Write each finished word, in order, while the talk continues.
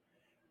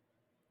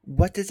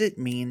What does it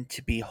mean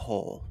to be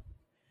whole?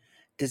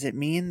 Does it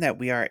mean that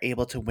we are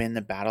able to win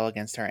the battle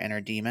against our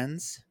inner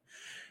demons?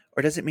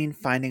 Or does it mean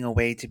finding a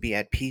way to be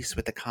at peace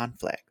with the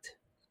conflict?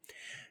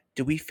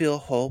 Do we feel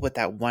whole with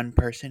that one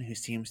person who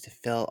seems to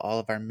fill all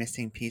of our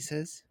missing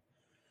pieces?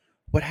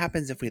 What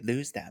happens if we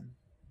lose them?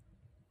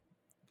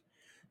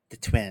 The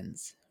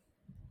twins.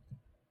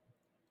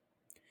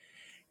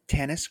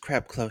 Tanis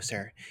crept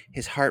closer,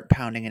 his heart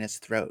pounding in his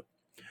throat.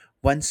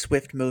 One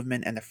swift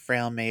movement and the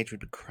frail mage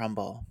would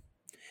crumble.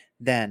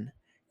 Then,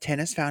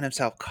 Tanis found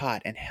himself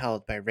caught and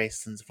held by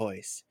Racelin's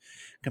voice,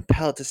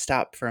 compelled to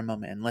stop for a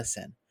moment and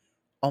listen,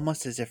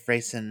 almost as if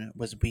Racin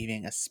was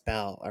weaving a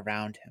spell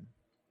around him.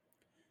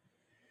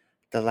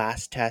 The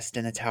last test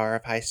in the Tower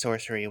of High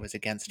Sorcery was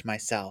against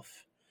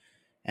myself,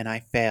 and I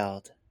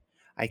failed.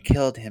 I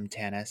killed him,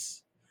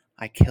 Tanis.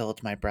 I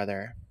killed my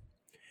brother.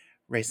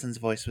 Racelin's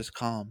voice was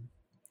calm.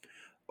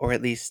 Or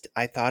at least,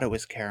 I thought it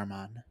was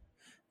Caramon.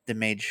 The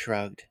mage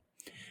shrugged.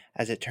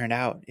 As it turned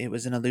out, it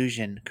was an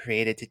illusion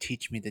created to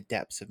teach me the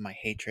depths of my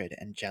hatred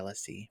and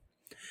jealousy.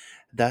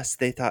 Thus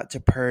they thought to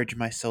purge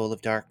my soul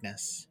of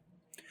darkness.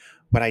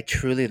 What I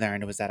truly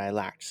learned was that I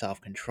lacked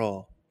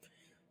self-control.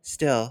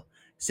 Still,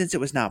 since it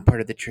was not part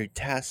of the true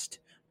test,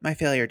 my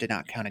failure did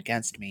not count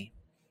against me,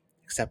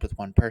 except with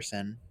one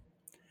person.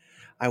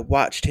 I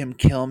watched him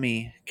kill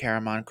me,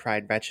 Caramon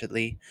cried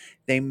wretchedly.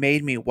 They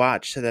made me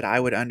watch so that I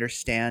would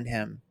understand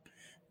him.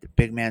 The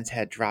big man's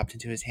head dropped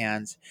into his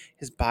hands,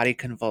 his body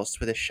convulsed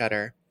with a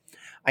shudder.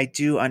 I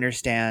do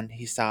understand,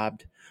 he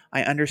sobbed.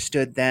 I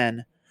understood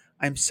then.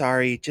 I'm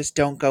sorry, just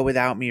don't go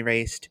without me,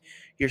 Raced.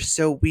 You're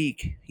so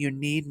weak. You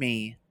need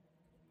me.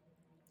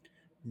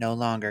 No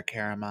longer,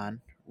 Caramon,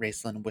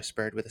 Raistlin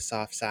whispered with a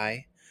soft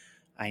sigh.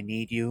 I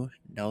need you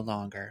no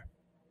longer.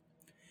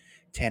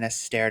 Tanis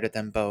stared at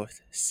them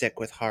both, sick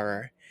with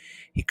horror.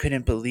 He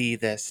couldn't believe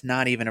this,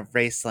 not even of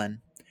Raistlin.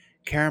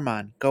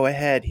 Caramon, go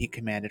ahead, he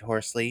commanded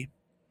hoarsely.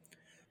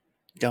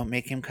 Don't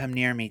make him come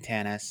near me,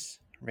 Tanis,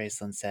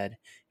 Raistlin said,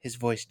 his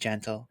voice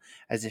gentle,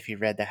 as if he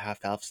read the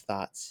half-elf's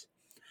thoughts.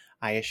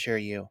 I assure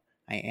you,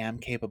 I am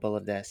capable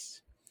of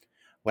this.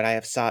 What I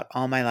have sought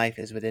all my life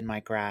is within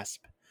my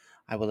grasp.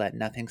 I will let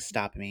nothing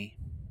stop me.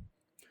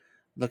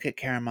 Look at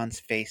Caramon's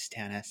face,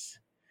 Tanis.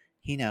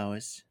 He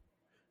knows.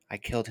 I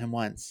killed him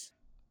once.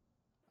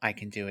 I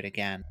can do it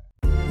again.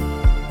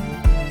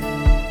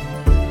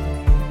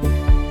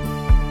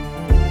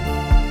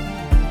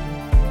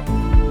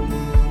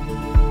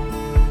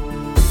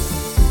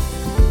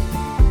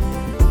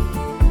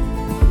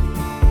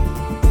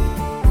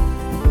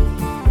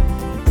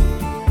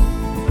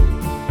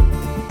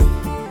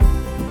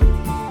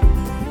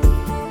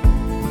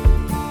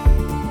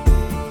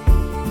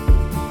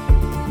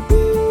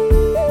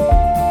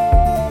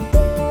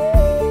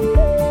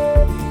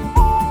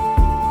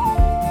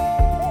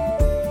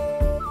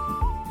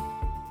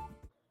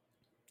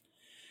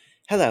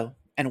 Hello,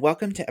 and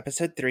welcome to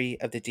episode 3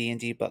 of the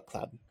D&D Book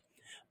Club.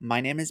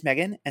 My name is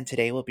Megan, and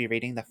today we'll be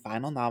reading the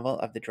final novel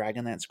of the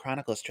Dragonlance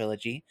Chronicles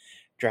trilogy,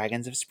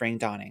 Dragons of Spring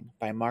Dawning,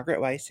 by Margaret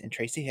Weis and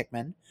Tracy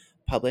Hickman,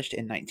 published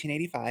in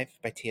 1985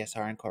 by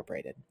TSR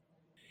Incorporated.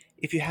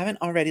 If you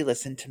haven't already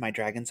listened to my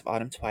Dragons of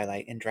Autumn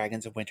Twilight and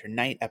Dragons of Winter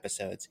Night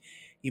episodes,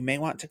 you may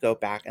want to go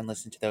back and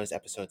listen to those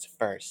episodes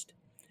first.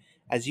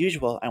 As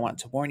usual, I want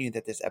to warn you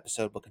that this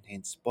episode will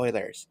contain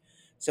spoilers,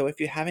 so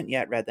if you haven't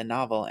yet read the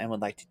novel and would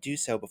like to do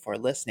so before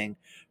listening,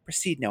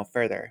 proceed no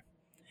further.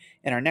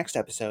 In our next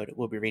episode,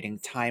 we'll be reading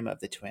Time of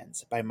the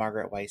Twins by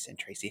Margaret Weis and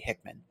Tracy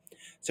Hickman,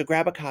 so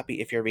grab a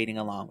copy if you're reading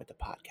along with the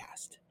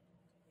podcast.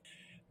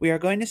 We are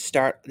going to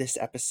start this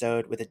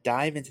episode with a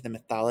dive into the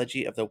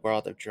mythology of the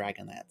world of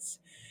Dragonlance.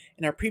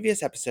 In our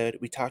previous episode,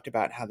 we talked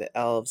about how the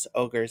elves,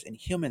 ogres, and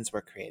humans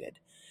were created.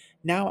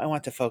 Now I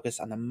want to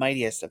focus on the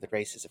mightiest of the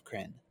races of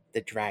Krynn,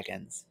 the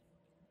dragons.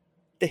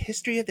 The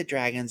history of the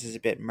dragons is a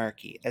bit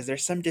murky, as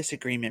there's some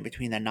disagreement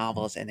between the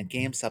novels and the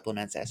game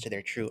supplements as to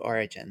their true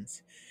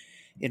origins.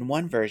 In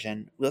one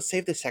version, we'll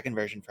save the second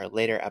version for a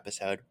later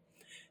episode,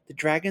 the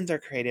dragons are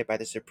created by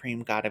the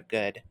supreme god of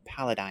good,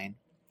 Paladine.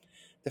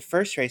 The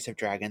first race of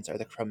dragons are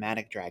the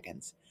chromatic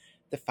dragons,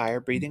 the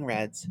fire-breathing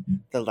reds,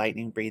 the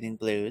lightning-breathing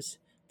blues,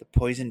 the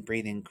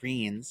poison-breathing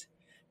greens,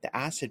 the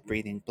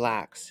acid-breathing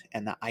blacks,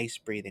 and the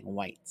ice-breathing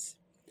whites.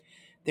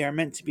 They are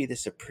meant to be the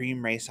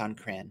supreme race on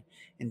Krynn,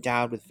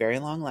 endowed with very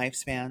long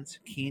lifespans,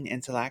 keen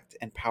intellect,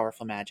 and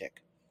powerful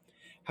magic.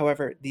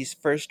 However, these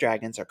first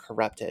dragons are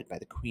corrupted by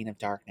the Queen of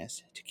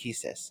Darkness,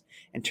 Tokisis,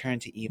 and turn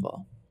to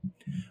evil.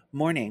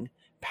 Mourning,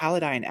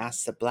 Paladine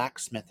asks the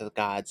blacksmith of the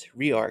gods,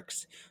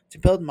 Reorx, to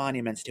build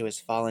monuments to his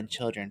fallen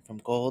children from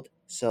gold,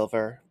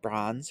 silver,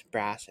 bronze,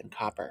 brass, and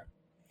copper.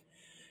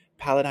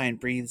 Paladine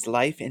breathes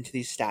life into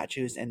these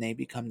statues and they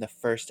become the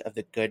first of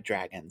the good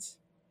dragons.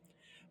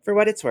 For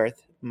what it's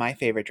worth, my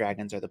favorite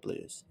dragons are the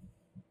blues.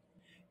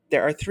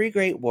 There are 3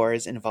 great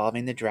wars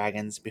involving the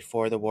dragons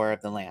before the War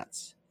of the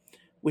Lance,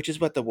 which is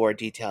what the war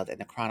detailed in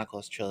the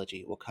Chronicles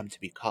trilogy will come to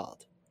be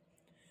called.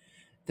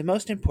 The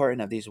most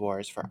important of these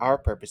wars for our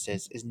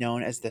purposes is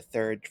known as the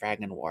Third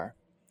Dragon War.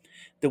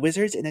 The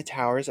wizards in the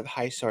Towers of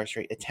High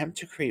Sorcery attempt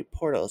to create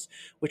portals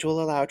which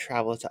will allow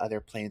travel to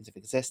other planes of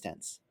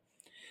existence.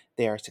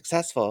 They are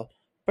successful,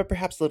 but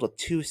perhaps a little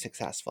too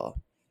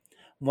successful.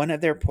 One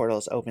of their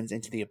portals opens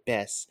into the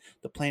Abyss,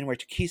 the plane where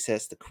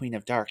Takesis, the Queen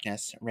of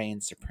Darkness,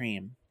 reigns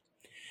supreme.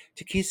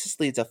 Takesis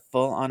leads a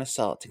full-on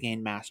assault to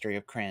gain mastery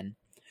of Krynn.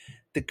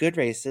 The good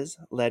races,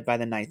 led by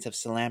the Knights of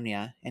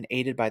Solamnia and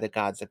aided by the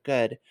gods of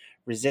good,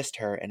 resist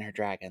her and her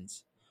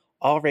dragons.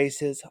 All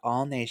races,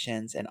 all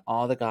nations, and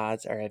all the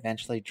gods are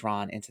eventually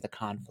drawn into the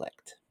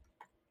conflict.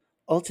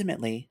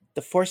 Ultimately,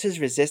 the forces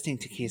resisting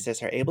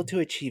Takesis are able to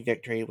achieve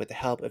victory with the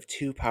help of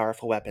two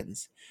powerful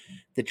weapons: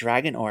 the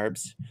Dragon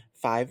Orbs,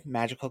 5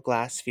 magical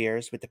glass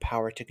spheres with the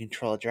power to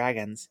control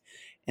dragons,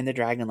 and the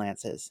Dragon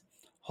Lances,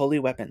 holy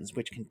weapons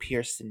which can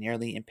pierce the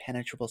nearly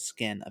impenetrable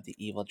skin of the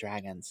evil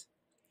dragons.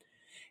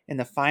 In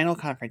the final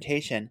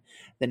confrontation,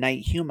 the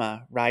knight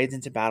Huma rides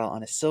into battle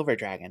on a silver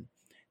dragon,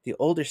 the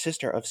older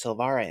sister of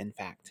Silvara, in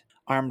fact,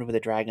 armed with a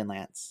dragon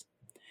lance.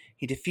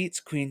 He defeats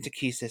Queen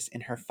Takesis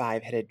in her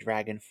 5-headed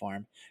dragon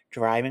form,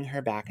 driving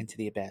her back into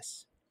the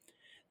abyss.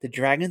 The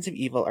dragons of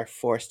evil are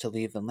forced to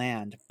leave the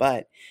land,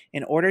 but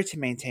in order to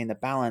maintain the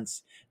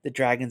balance, the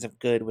dragons of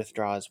good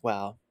withdraw as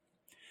well.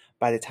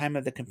 By the time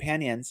of the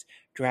companions,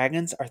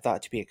 dragons are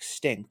thought to be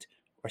extinct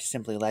or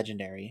simply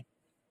legendary.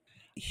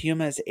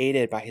 Huma is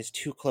aided by his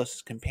two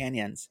closest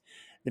companions,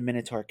 the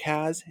Minotaur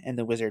Kaz and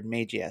the wizard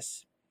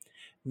Magius.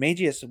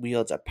 Magius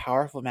wields a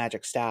powerful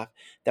magic staff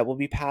that will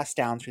be passed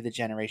down through the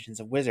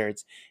generations of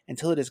wizards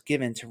until it is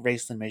given to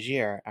Raistlin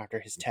Majere after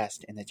his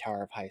test in the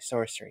Tower of High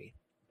Sorcery.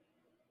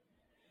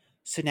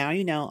 So now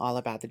you know all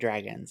about the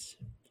dragons.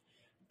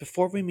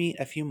 Before we meet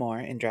a few more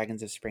in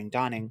Dragons of Spring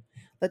Dawning,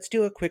 let's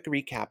do a quick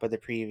recap of the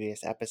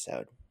previous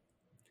episode.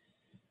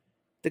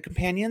 The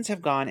companions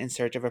have gone in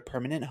search of a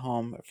permanent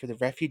home for the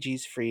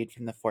refugees freed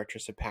from the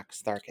fortress of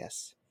Pax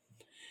Tharkus.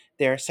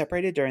 They are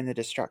separated during the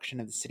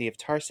destruction of the city of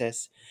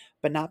Tarsus,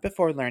 but not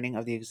before learning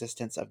of the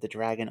existence of the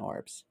Dragon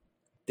Orbs.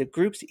 The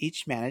groups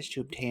each manage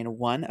to obtain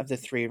one of the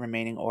 3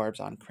 remaining orbs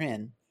on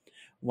Krynn,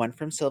 one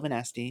from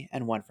Sylvanesti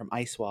and one from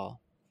Icewall.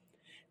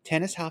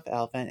 Tanis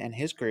Half-Elfen and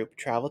his group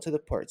travel to the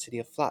port city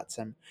of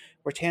Flotsam,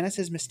 where Tanis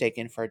is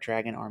mistaken for a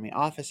Dragon Army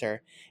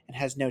officer and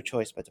has no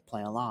choice but to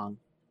play along.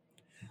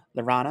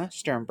 Laranna,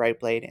 Sturm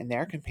Brightblade, and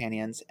their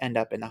companions end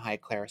up in the High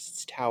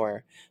Clerist's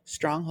Tower,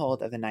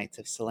 stronghold of the Knights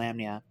of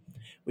Solamnia,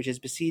 which is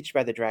besieged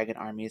by the dragon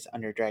armies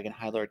under Dragon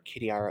High Lord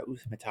Kitiara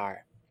Uthmatar.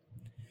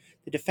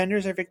 The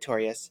defenders are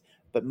victorious,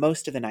 but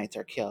most of the knights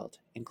are killed,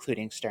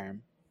 including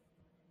Sturm.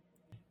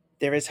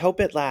 There is hope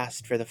at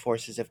last for the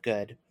forces of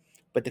good,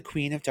 but the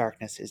Queen of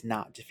Darkness is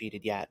not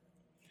defeated yet.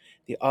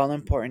 The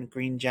all-important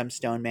Green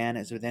Gemstone Man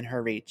is within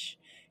her reach,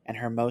 and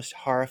her most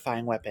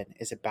horrifying weapon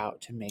is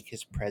about to make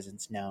his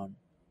presence known.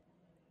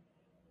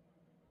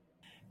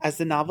 As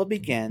the novel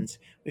begins,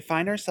 we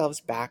find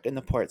ourselves back in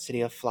the port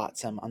city of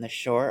Flotsam on the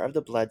shore of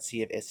the Blood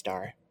Sea of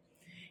Istar.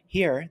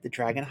 Here, the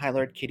Dragon High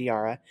Lord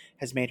Kitiara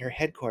has made her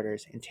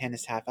headquarters, and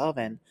Tanis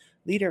Half-Elfen,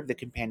 leader of the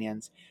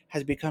companions,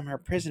 has become her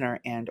prisoner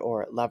and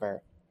or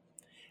lover.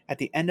 At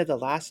the end of the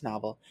last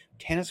novel,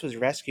 Tanis was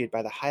rescued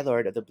by the High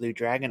Lord of the Blue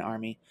Dragon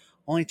Army,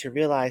 only to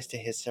realize to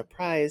his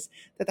surprise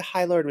that the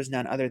High Lord was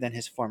none other than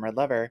his former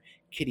lover,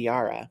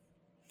 Kitiara.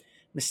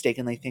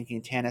 Mistakenly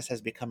thinking Tanis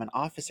has become an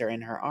officer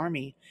in her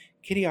army,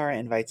 Kitiara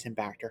invites him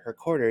back to her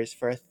quarters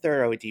for a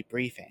thorough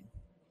debriefing.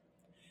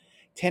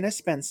 Tanis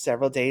spends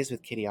several days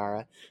with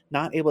Kitiara,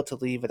 not able to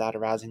leave without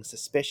arousing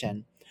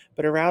suspicion,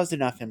 but aroused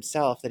enough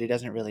himself that he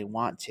doesn't really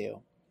want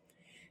to.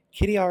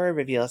 Kitiara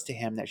reveals to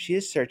him that she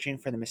is searching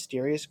for the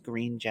mysterious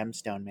Green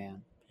Gemstone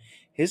Man.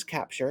 His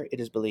capture,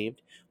 it is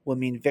believed, will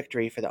mean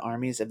victory for the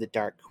armies of the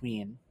Dark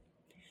Queen.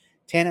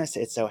 Tanis,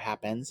 it so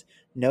happens,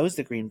 knows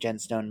the Green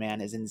Gemstone Man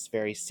is in this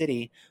very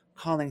city,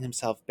 calling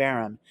himself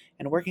Barum,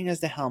 and working as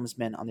the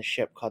helmsman on the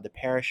ship called the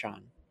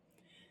Parashon.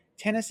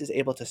 Tanis is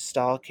able to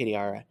stall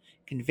Kitiara,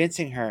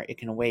 convincing her it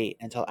can wait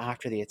until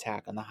after the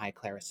attack on the High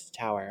Clerist's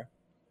Tower.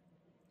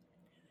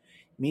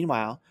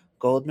 Meanwhile,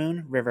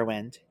 Goldmoon,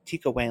 Riverwind,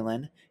 Tika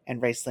Wayland,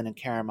 and Raistlin and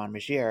Caramon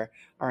Majere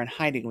are in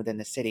hiding within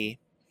the city.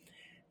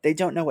 They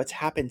don't know what's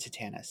happened to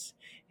Tanis.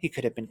 He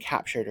could have been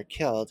captured or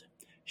killed.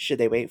 Should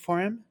they wait for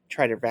him,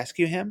 try to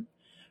rescue him,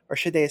 or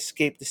should they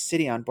escape the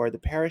city on board the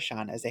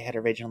Parashon as they had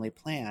originally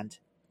planned?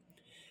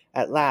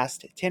 At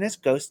last, Tanis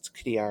ghosts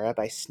Kitiara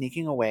by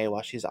sneaking away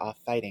while she's off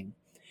fighting.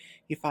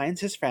 He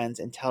finds his friends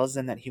and tells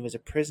them that he was a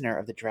prisoner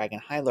of the Dragon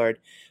High Lord,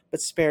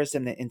 but spares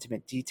them the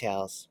intimate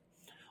details.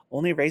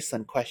 Only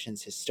Raistlin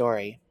questions his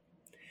story.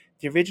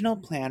 The original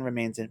plan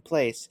remains in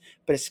place,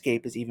 but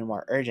escape is even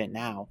more urgent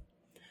now.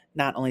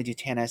 Not only do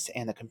Tanis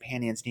and the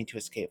companions need to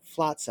escape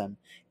Flotsam,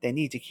 they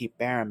need to keep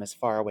Barum as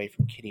far away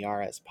from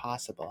Kitiara as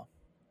possible.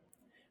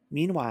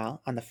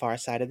 Meanwhile, on the far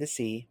side of the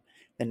sea,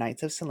 the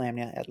Knights of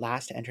Solamnia at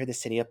last enter the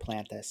city of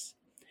Planthus.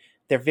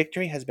 Their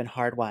victory has been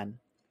hard won.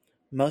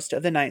 Most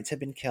of the knights have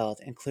been killed,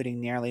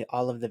 including nearly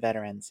all of the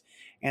veterans,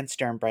 and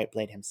Sturm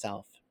Brightblade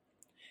himself.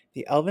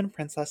 The elven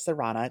princess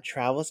Laranna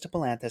travels to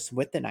Palanthus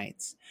with the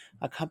knights,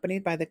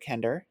 accompanied by the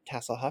Kender,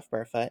 Tasselhoff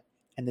Barefoot,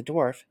 and the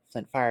dwarf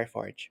Flint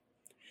Fireforge.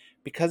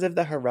 Because of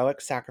the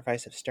heroic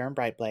sacrifice of Sturm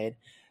Brightblade,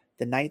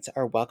 the knights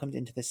are welcomed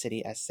into the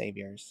city as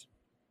saviors.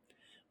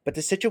 But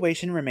the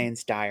situation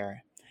remains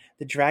dire.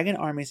 The dragon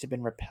armies have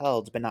been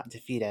repelled but not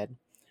defeated.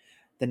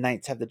 The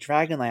knights have the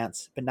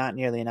Dragonlance, but not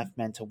nearly enough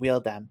men to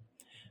wield them.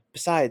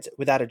 Besides,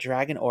 without a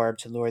dragon orb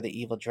to lure the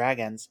evil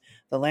dragons,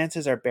 the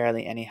lances are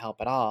barely any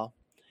help at all.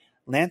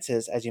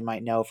 Lances, as you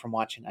might know from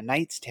watching A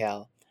Knight's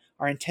Tale,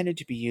 are intended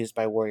to be used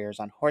by warriors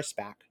on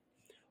horseback,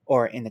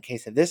 or in the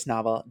case of this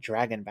novel,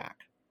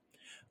 dragonback.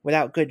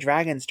 Without good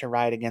dragons to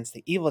ride against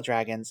the evil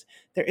dragons,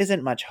 there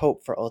isn't much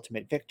hope for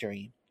ultimate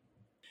victory.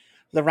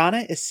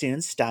 Laurana is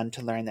soon stunned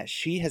to learn that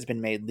she has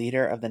been made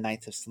leader of the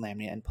Knights of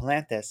Solamnia and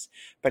Palanthas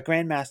by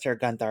Grandmaster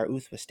Gunthar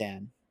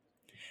Uthwistan.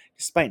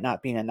 Despite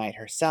not being a knight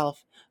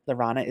herself,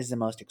 Laurana is the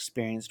most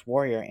experienced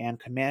warrior and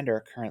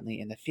commander currently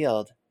in the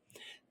field.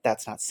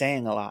 That's not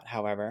saying a lot,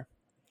 however.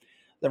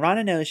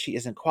 Laurana knows she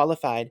isn't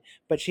qualified,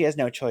 but she has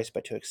no choice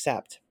but to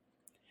accept.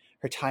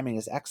 Her timing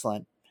is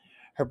excellent.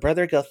 Her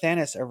brother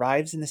Gilthanas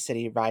arrives in the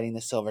city riding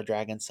the silver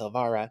dragon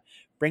Silvara,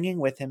 bringing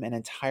with him an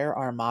entire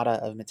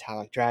armada of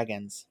metallic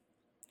dragons.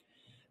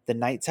 The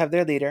knights have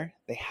their leader,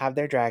 they have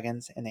their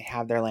dragons, and they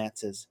have their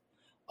lances.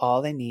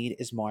 All they need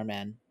is more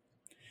men.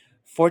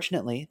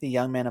 Fortunately, the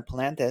young men of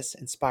Palanthas,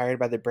 inspired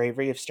by the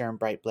bravery of Sturm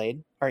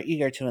Brightblade, are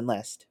eager to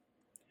enlist.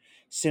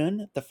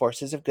 Soon, the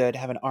forces of good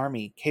have an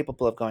army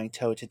capable of going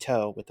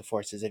toe-to-toe with the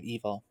forces of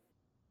evil.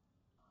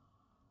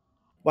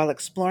 While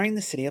exploring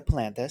the city of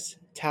Palanthas,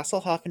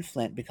 Tasselhoff and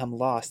Flint become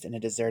lost in a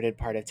deserted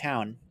part of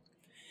town.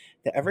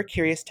 The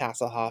ever-curious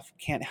Tasselhoff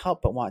can't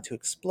help but want to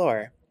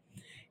explore,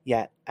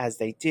 yet, as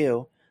they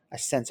do, a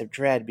sense of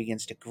dread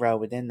begins to grow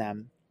within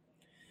them.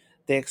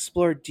 They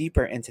explore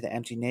deeper into the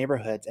empty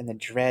neighborhoods, and the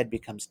dread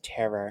becomes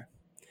terror.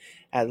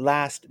 At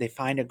last, they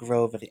find a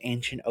grove of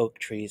ancient oak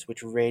trees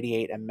which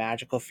radiate a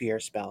magical fear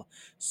spell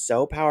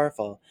so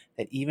powerful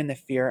that even the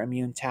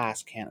fear-immune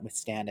Tass can't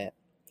withstand it.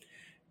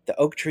 The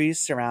oak trees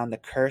surround the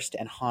cursed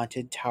and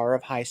haunted Tower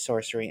of High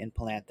Sorcery in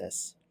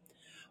Palanthas.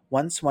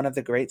 Once one of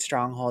the great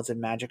strongholds of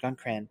magic on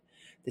Krynn,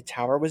 the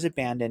tower was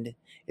abandoned,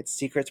 its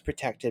secrets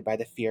protected by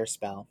the fear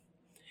spell.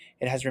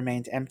 It has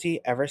remained empty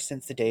ever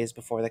since the days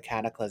before the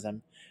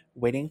Cataclysm,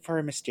 waiting for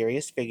a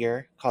mysterious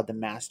figure called the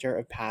Master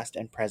of Past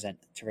and Present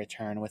to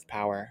return with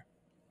power.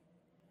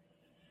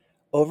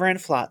 Over in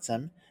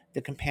Flotsam,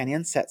 the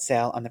companions set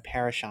sail on the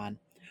Parashon,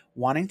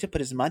 wanting to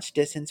put as much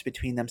distance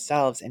between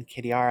themselves and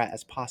Kitiara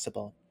as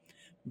possible.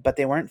 But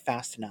they weren't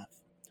fast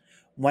enough.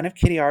 One of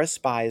Kitiara's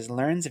spies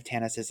learns of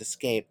Tanis's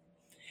escape.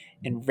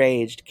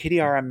 Enraged,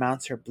 Kitiara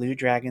mounts her blue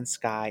dragon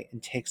Sky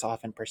and takes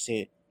off in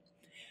pursuit.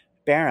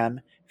 Baram,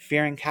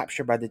 fearing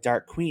capture by the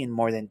Dark Queen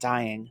more than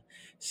dying,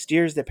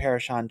 steers the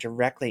Parashon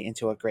directly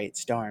into a great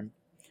storm.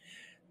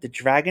 The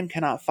dragon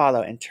cannot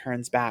follow and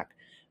turns back,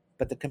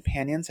 but the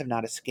companions have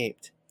not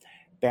escaped.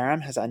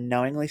 Baram has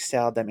unknowingly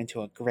sailed them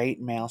into a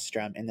great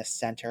maelstrom in the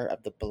center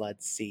of the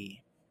Blood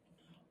Sea.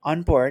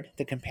 On board,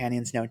 the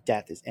companions know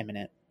death is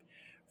imminent.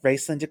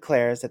 Raistlin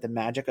declares that the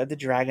magic of the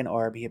dragon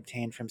orb he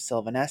obtained from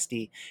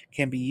Sylvanesti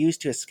can be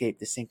used to escape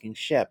the sinking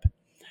ship.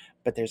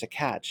 But there's a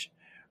catch.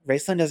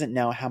 Raistlin doesn't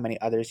know how many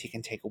others he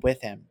can take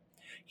with him.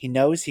 He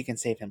knows he can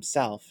save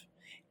himself.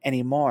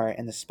 Any more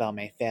and the spell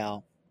may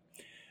fail.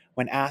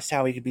 When asked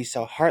how he could be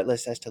so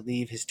heartless as to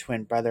leave his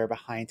twin brother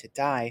behind to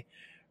die,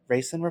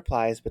 Raistlin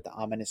replies with the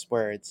ominous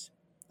words,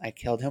 "I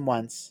killed him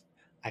once,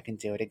 I can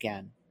do it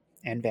again,"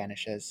 and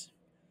vanishes.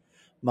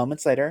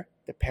 Moments later,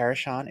 the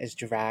Parashon is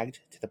dragged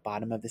to the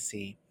bottom of the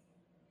sea.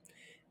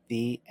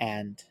 The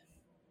end.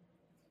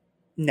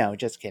 No,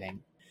 just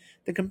kidding.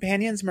 The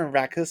companions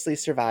miraculously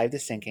survive the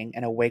sinking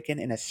and awaken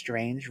in a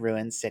strange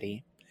ruined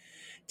city.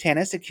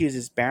 Tanis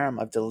accuses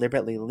Baram of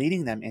deliberately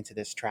leading them into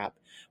this trap,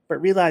 but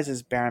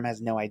realizes Baram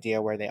has no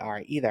idea where they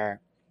are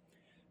either.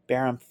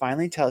 Baram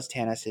finally tells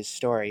Tanis his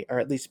story, or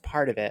at least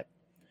part of it.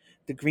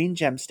 The green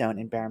gemstone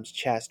in Baram's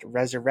chest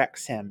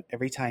resurrects him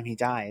every time he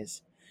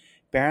dies.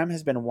 Baram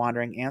has been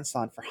wandering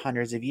Anslon for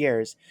hundreds of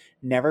years,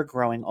 never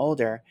growing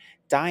older,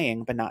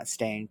 dying but not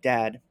staying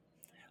dead.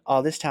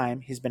 All this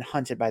time, he's been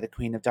hunted by the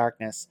Queen of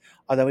Darkness,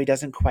 although he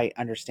doesn't quite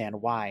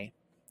understand why.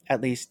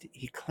 At least,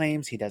 he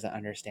claims he doesn't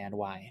understand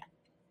why.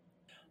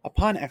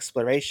 Upon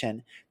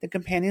exploration, the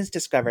companions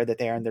discover that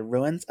they are in the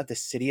ruins of the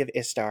city of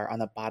Istar on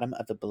the bottom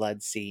of the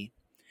Blood Sea.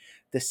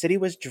 The city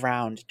was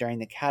drowned during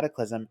the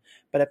Cataclysm,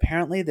 but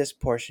apparently this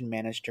portion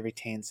managed to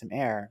retain some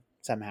air,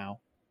 somehow.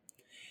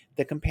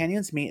 The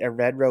companions meet a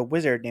red-robed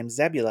wizard named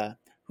Zebula,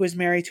 who is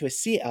married to a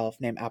sea elf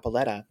named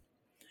Apoletta.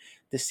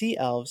 The sea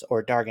elves,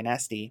 or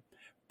Darganesti,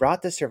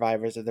 brought the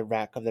survivors of the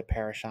wreck of the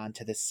Parashon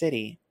to the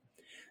city.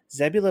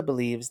 Zebula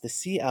believes the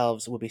sea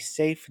elves will be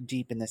safe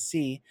deep in the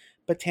sea,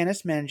 but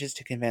Tanis manages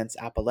to convince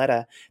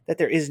Apoletta that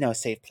there is no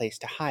safe place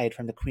to hide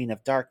from the Queen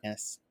of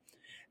Darkness.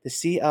 The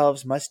sea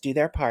elves must do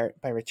their part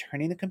by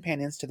returning the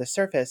companions to the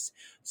surface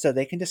so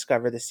they can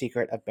discover the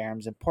secret of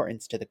Baram's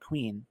importance to the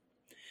Queen.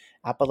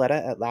 Apoletta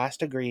at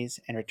last agrees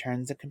and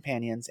returns the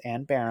companions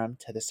and Baram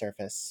to the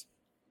surface.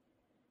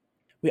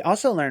 We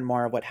also learn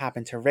more of what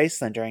happened to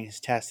Raistlin during his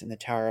test in the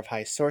Tower of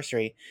High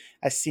Sorcery,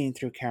 as seen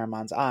through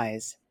Caramon's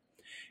eyes.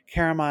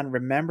 Caramon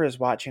remembers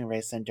watching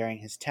Raistlin during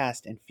his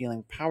test and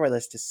feeling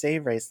powerless to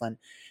save Raistlin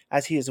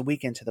as he is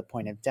weakened to the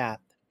point of death.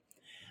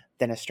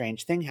 Then a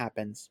strange thing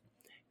happens.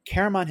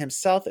 Caramon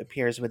himself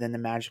appears within the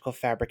magical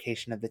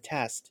fabrication of the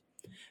test.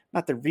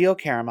 Not the real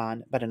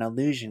Caramon, but an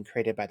illusion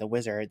created by the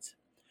wizards.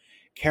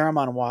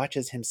 Caramon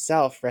watches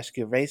himself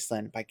rescue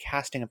Raistlin by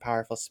casting a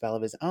powerful spell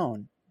of his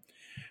own.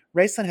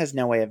 Raistlin has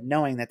no way of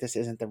knowing that this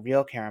isn't the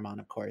real Caramon,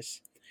 of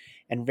course.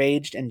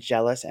 Enraged and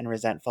jealous and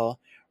resentful,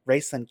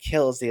 Raistlin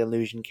kills the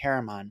illusion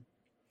Caramon.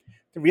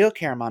 The real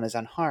Caramon is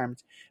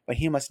unharmed, but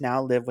he must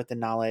now live with the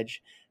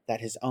knowledge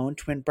that his own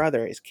twin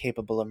brother is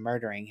capable of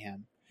murdering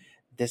him.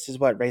 This is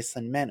what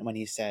Raistlin meant when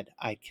he said,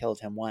 "I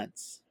killed him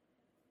once."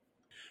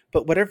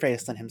 But what of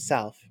Raistlin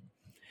himself?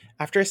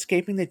 After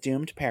escaping the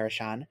doomed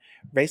Parashon,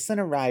 Raistlin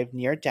arrived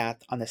near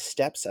death on the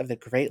steps of the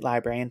Great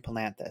Library in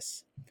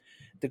Palanthas.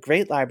 The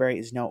Great Library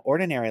is no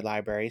ordinary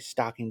library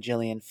stocking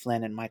Gillian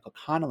Flynn and Michael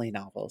Connelly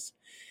novels.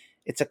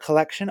 It's a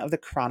collection of the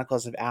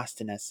Chronicles of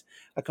Astinus,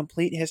 a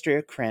complete history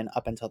of Krynn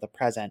up until the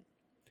present.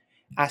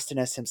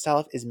 Astinus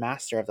himself is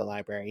master of the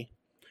library.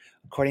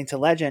 According to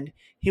legend,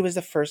 he was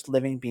the first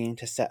living being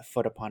to set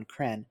foot upon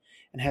Krynn,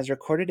 and has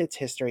recorded its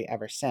history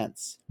ever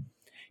since.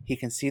 He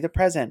can see the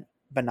present,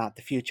 but not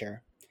the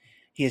future.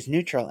 He is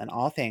neutral in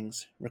all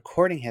things,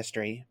 recording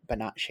history, but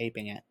not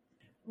shaping it.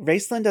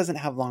 Raistlin doesn't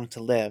have long to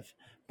live,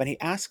 but he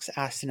asks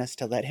Astinus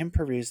to let him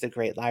peruse the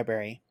Great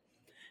Library.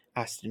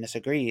 Astinus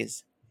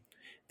agrees.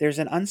 There's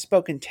an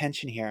unspoken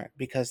tension here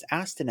because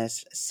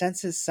Astinus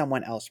senses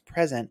someone else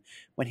present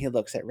when he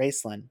looks at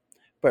Raistlin,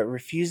 but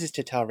refuses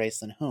to tell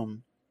Raistlin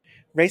whom.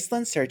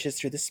 Raistlin searches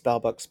through the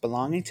spellbooks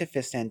belonging to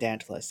Fist and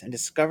Dantalus and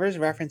discovers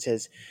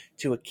references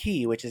to a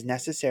key which is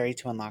necessary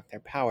to unlock their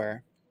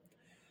power.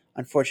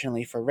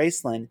 Unfortunately for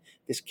Raistlin,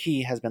 this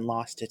key has been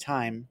lost to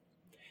time.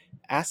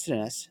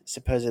 Astinus,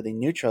 supposedly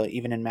neutral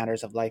even in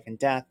matters of life and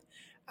death,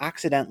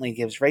 accidentally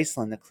gives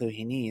Raistlin the clue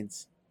he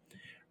needs.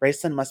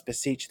 Raistlin must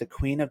beseech the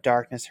Queen of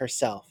Darkness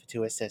herself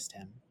to assist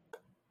him.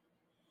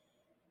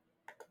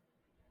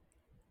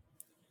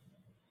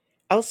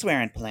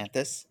 Elsewhere in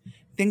Palanthas,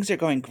 things are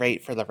going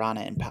great for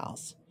Laurana and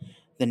pals.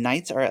 The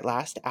knights are at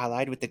last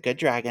allied with the good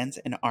dragons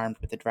and armed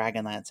with the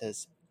dragon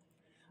lances.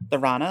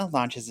 Laurana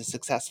launches a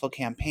successful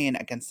campaign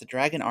against the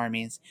dragon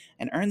armies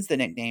and earns the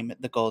nickname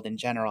the Golden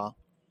General.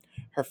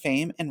 Her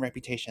fame and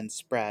reputation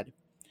spread.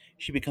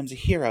 She becomes a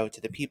hero to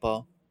the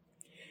people.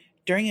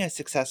 During a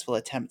successful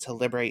attempt to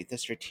liberate the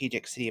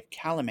strategic city of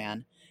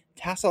Calaman,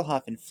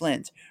 Tasselhoff and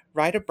Flint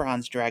ride a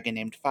bronze dragon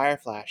named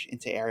Fireflash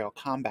into aerial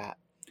combat.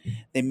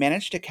 They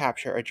manage to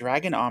capture a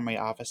dragon army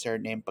officer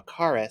named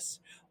Bakaris,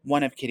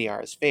 one of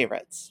Kidiara's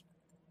favorites.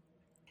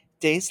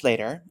 Days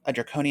later, a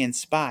draconian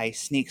spy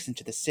sneaks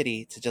into the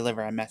city to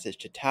deliver a message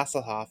to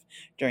Tasselhoff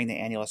during the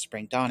annual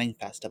Spring Dawning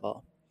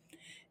Festival.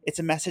 It's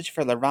a message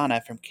for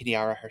Laurana from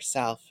Kidiara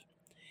herself.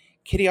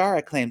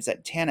 Kidiara claims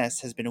that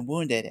Tanis has been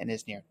wounded and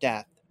is near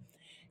death.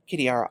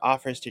 Kidiara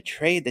offers to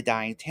trade the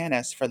dying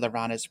Tanis for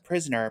Laurana's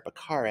prisoner,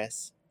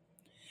 Bakaris.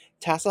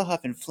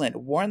 Tasselhoff and Flint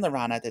warn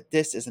Laurana that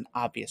this is an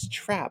obvious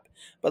trap,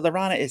 but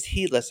Laurana is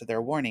heedless of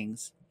their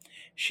warnings.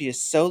 She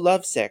is so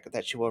lovesick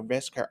that she will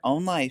risk her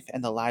own life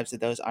and the lives of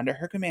those under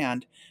her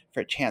command for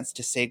a chance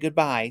to say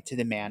goodbye to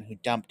the man who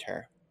dumped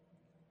her.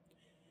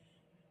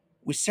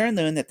 We soon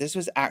learn that this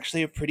was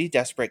actually a pretty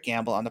desperate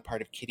gamble on the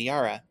part of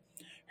Kidiara.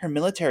 Her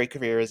military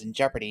career is in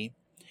jeopardy.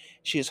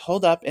 She is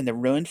holed up in the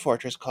ruined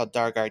fortress called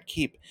Dargard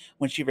Keep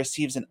when she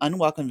receives an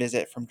unwelcome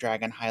visit from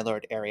Dragon High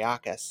Lord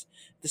Ariakas,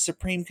 the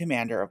supreme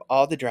commander of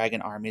all the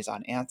dragon armies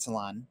on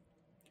Ansalon.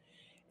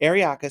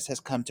 Ariakas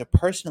has come to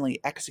personally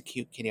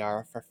execute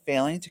Kidiara for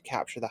failing to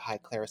capture the High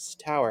Clerist's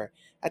tower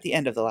at the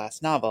end of the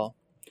last novel.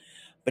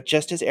 But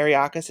just as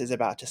Ariakas is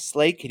about to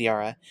slay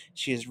Kidiara,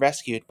 she is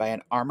rescued by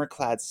an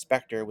armor-clad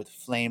specter with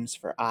flames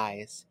for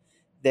eyes.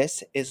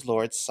 This is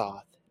Lord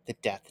Soth, the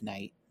Death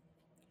Knight.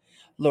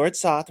 Lord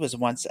Soth was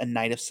once a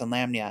knight of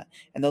Solamnia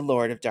and the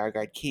lord of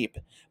Dargard Keep,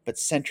 but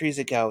centuries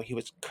ago he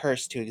was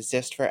cursed to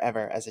exist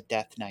forever as a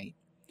Death Knight.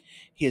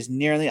 He is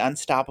nearly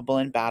unstoppable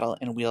in battle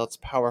and wields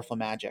powerful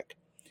magic.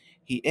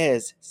 He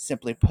is,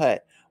 simply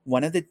put,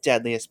 one of the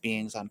deadliest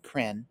beings on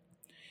Krynn.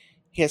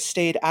 He has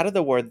stayed out of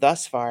the war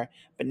thus far,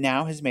 but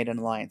now has made an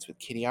alliance with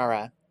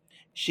Kidiara.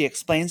 She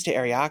explains to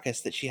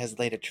Ariakas that she has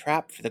laid a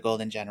trap for the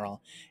Golden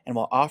General and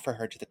will offer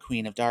her to the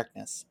Queen of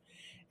Darkness.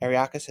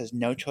 Ariakas has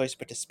no choice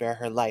but to spare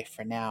her life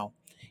for now.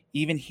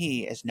 Even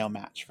he is no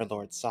match for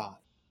Lord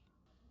Soth.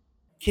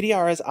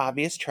 Kidiara's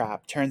obvious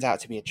trap turns out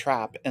to be a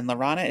trap, and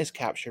Laurana is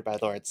captured by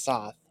Lord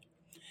Soth.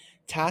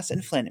 Tass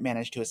and Flint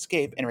manage to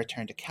escape and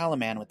return to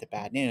Calaman with the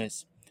bad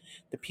news.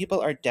 The people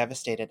are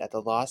devastated at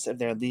the loss of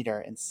their leader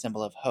and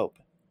symbol of hope.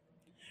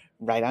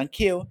 Right on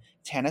cue,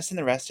 Tanis and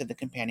the rest of the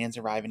companions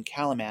arrive in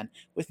Calaman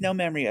with no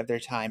memory of their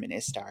time in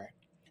Istar.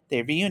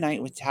 They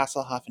reunite with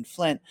Tasselhoff and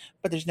Flint,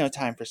 but there's no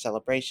time for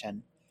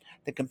celebration.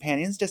 The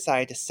companions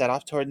decide to set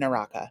off toward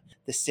Naraka,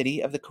 the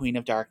city of the Queen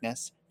of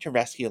Darkness, to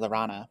rescue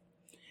Laurana.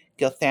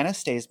 Gilthanas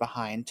stays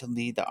behind to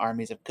lead the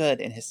armies of good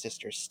in his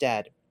sister's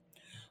stead.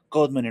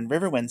 Goldmoon and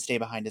Riverwind stay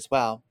behind as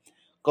well.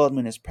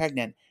 Goldmoon is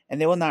pregnant,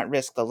 and they will not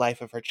risk the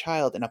life of her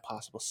child in a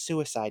possible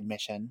suicide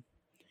mission.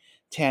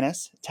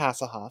 Tanis,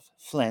 Tasselhoff,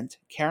 Flint,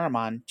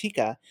 Caramon,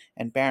 Tika,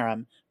 and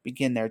Barum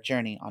begin their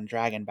journey on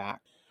Dragonback.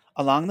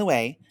 Along the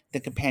way,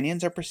 the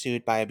companions are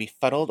pursued by a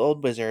befuddled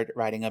old wizard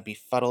riding a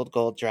befuddled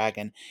gold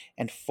dragon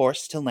and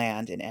forced to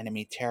land in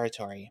enemy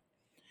territory.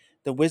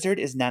 The wizard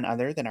is none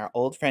other than our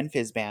old friend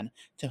Fizban,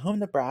 to whom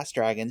the brass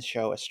dragons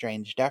show a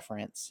strange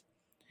deference.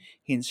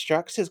 He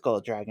instructs his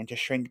gold dragon to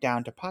shrink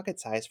down to pocket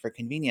size for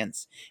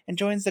convenience and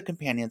joins the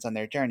companions on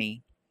their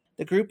journey.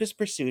 The group is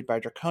pursued by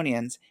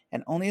draconians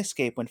and only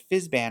escape when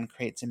Fizban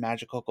creates a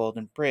magical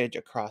golden bridge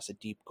across a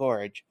deep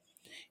gorge.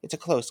 It's a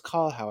close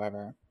call,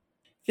 however.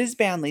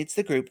 Fizban leads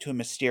the group to a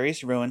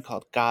mysterious ruin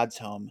called God's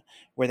Home,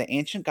 where the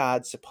ancient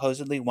gods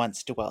supposedly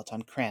once dwelt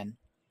on Krynn.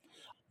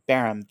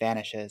 Barum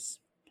vanishes.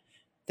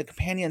 The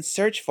companions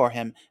search for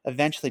him,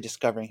 eventually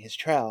discovering his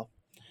trail.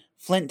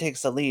 Flint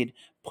takes the lead,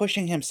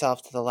 pushing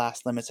himself to the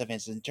last limits of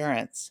his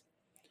endurance.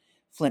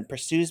 Flint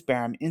pursues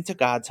Barum into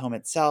God's Home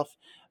itself,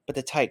 but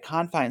the tight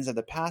confines of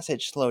the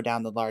passage slow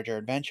down the larger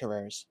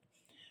adventurers.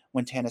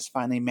 When Tanis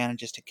finally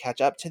manages to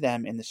catch up to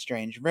them in the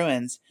strange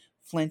ruins,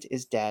 Flint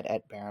is dead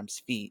at Barum's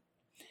feet.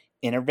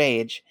 In a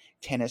rage,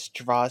 Tanis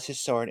draws his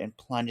sword and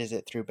plunges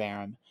it through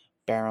Barum.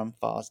 Barum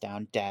falls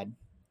down dead.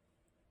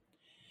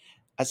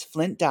 As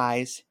Flint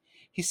dies,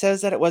 he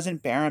says that it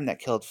wasn't Barum that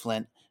killed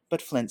Flint,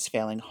 but Flint's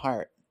failing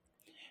heart.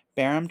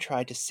 Barum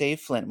tried to save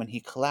Flint when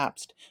he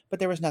collapsed, but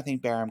there was nothing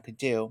Barum could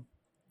do.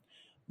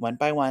 One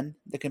by one,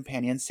 the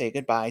companions say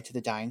goodbye to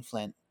the dying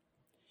Flint.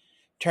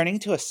 Turning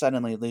to a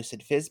suddenly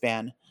lucid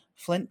Fizban,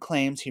 Flint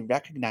claims he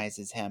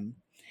recognizes him.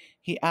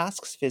 He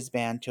asks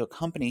Fizban to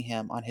accompany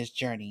him on his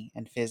journey,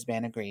 and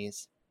Fizban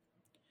agrees.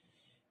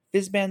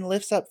 Fizban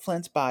lifts up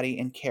Flint's body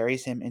and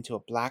carries him into a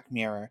black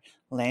mirror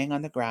laying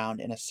on the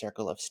ground in a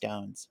circle of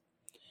stones.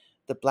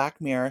 The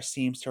black mirror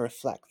seems to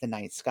reflect the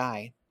night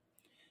sky.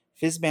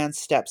 Fizban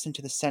steps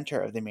into the center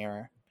of the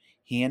mirror.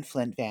 He and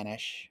Flint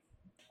vanish.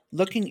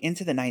 Looking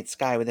into the night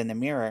sky within the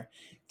mirror,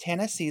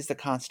 Tana sees the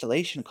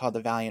constellation called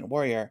the Valiant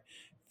Warrior,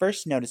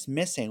 first noticed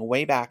missing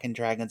way back in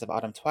Dragons of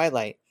Autumn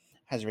Twilight,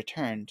 has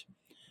returned,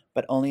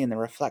 but only in the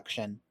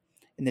reflection.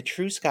 In the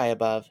true sky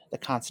above, the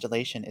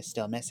constellation is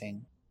still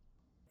missing.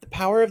 The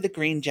power of the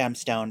green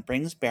gemstone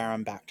brings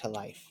Barum back to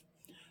life.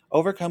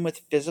 Overcome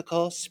with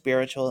physical,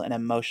 spiritual, and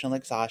emotional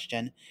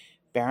exhaustion,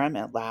 Barum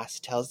at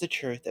last tells the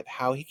truth of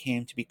how he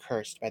came to be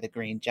cursed by the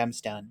green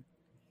gemstone.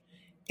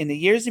 In the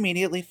years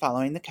immediately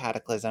following the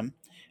cataclysm,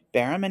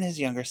 Barum and his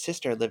younger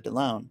sister lived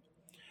alone.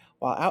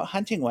 While out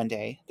hunting one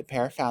day, the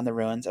pair found the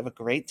ruins of a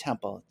great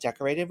temple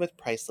decorated with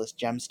priceless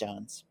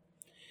gemstones.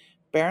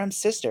 Barum's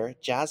sister,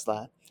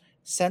 Jasla,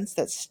 sensed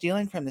that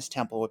stealing from this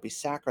temple would be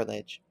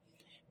sacrilege.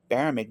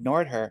 Barum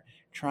ignored her,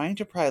 trying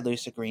to pry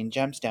loose a green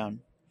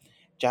gemstone.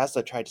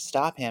 Jasla tried to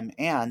stop him,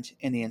 and,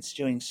 in the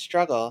ensuing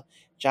struggle,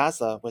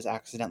 Jasla was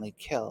accidentally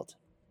killed.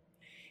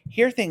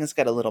 Here things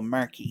get a little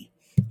murky.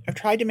 I've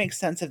tried to make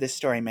sense of this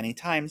story many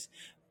times,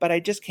 but I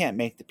just can't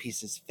make the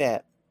pieces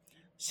fit.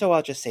 So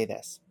I'll just say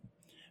this.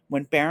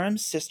 When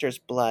Barum's sister's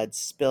blood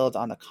spilled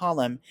on the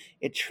column,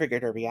 it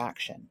triggered a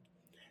reaction.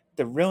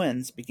 The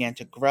ruins began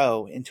to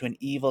grow into an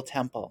evil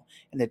temple,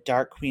 and the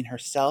Dark Queen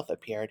herself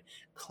appeared,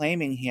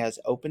 claiming he has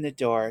opened the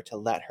door to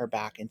let her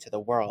back into the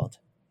world.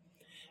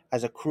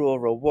 As a cruel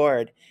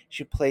reward,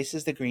 she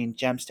places the green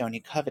gemstone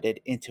he coveted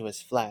into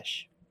his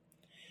flesh.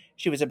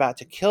 She was about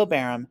to kill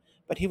Barum,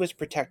 but he was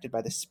protected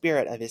by the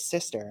spirit of his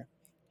sister.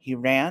 He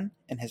ran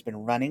and has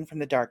been running from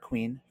the Dark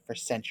Queen for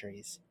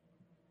centuries.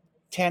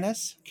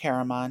 Tanis,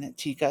 Caramon,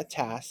 Tika,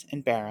 Tas,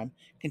 and Barum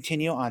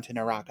continue on to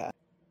Naraka.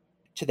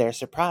 To their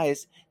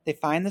surprise, they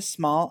find the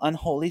small,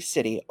 unholy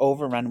city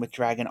overrun with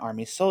dragon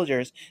army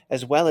soldiers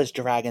as well as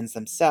dragons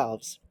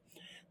themselves.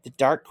 The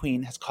Dark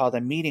Queen has called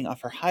a meeting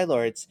of her High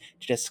Lords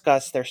to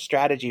discuss their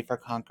strategy for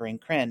conquering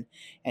Krynn,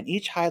 and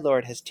each High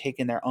Lord has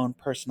taken their own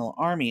personal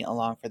army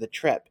along for the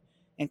trip,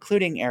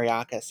 including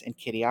Ariakas and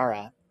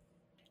Kitiara.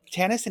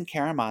 Tanis and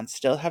Caramon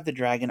still have the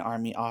dragon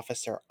army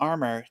officer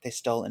armor they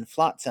stole in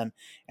Flotsam,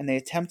 and they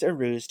attempt a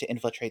ruse to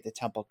infiltrate the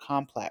temple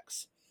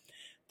complex.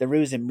 The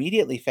ruse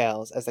immediately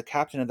fails as the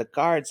captain of the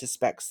guard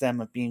suspects them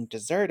of being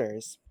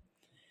deserters.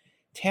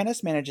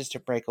 Tanis manages to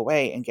break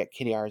away and get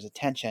Kitiara's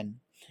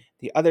attention.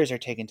 The others are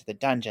taken to the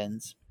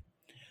dungeons.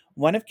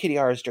 One of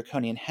Kitiara's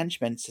draconian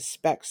henchmen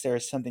suspects there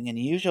is something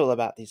unusual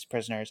about these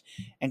prisoners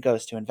and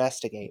goes to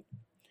investigate.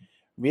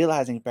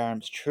 Realizing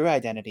Barum's true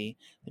identity,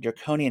 the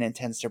draconian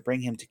intends to bring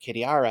him to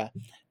Kitiara,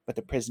 but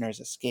the prisoners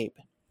escape.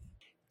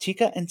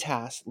 Tika and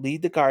Tas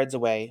lead the guards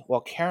away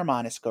while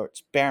Caramon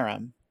escorts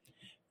Barum.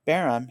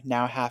 Barum,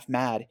 now half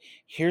mad,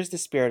 hears the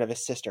spirit of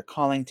his sister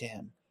calling to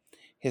him.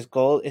 His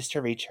goal is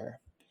to reach her.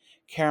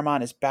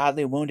 Caramon is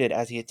badly wounded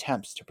as he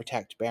attempts to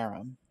protect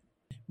Barum.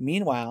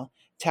 Meanwhile,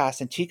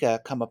 Tas and Tika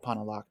come upon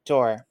a locked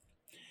door.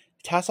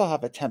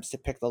 Tasselhoff attempts to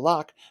pick the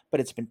lock, but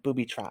it's been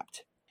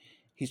booby-trapped.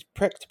 He's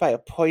pricked by a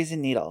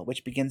poison needle,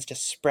 which begins to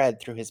spread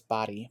through his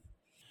body.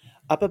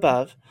 Up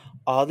above,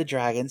 all the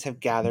dragons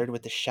have gathered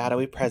with the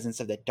shadowy presence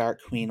of the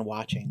Dark Queen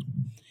watching.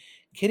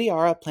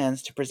 Kitiara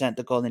plans to present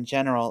the Golden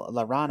General,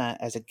 Laurana,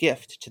 as a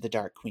gift to the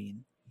Dark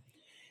Queen.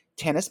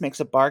 Tanis makes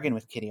a bargain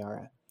with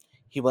Kitiara.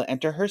 He will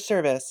enter her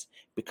service,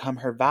 become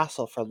her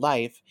vassal for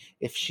life,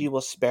 if she will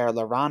spare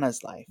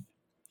Laurana's life.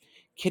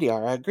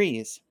 Kitiara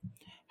agrees.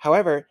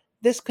 However,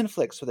 this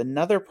conflicts with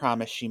another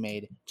promise she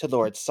made to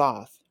Lord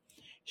Soth.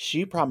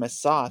 She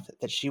promised Soth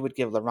that she would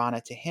give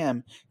Laurana to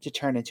him to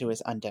turn into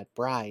his undead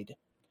bride.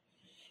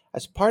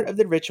 As part of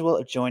the ritual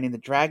of joining the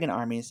dragon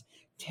armies,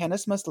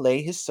 Tanis must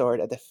lay his sword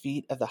at the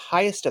feet of the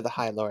highest of the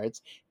High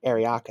Lords,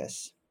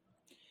 Ariakas.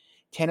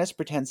 Tanis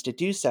pretends to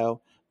do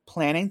so,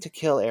 planning to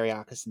kill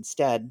Ariakas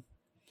instead.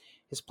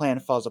 His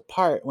plan falls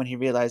apart when he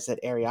realizes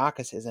that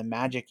Ariakas is a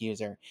magic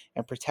user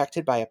and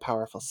protected by a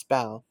powerful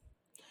spell.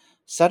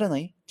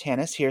 Suddenly,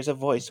 Tanis hears a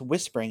voice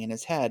whispering in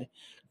his head,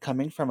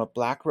 coming from a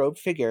black-robed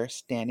figure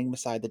standing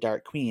beside the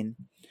Dark Queen.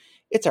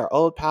 It's our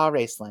old pal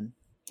Raistlin.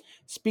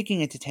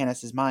 Speaking into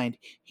Tanis' mind,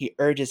 he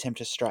urges him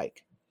to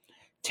strike.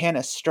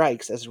 Tanis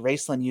strikes as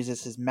Raistlin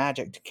uses his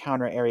magic to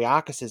counter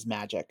Ariakas'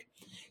 magic.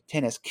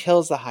 Tanis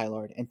kills the High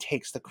Lord and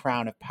takes the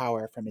crown of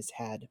power from his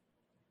head.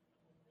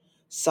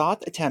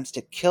 Soth attempts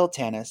to kill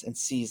Tanis and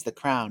seize the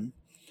crown,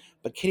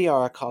 but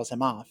Kitiara calls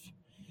him off.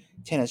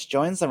 Tanis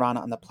joins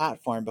Laurana on the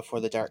platform before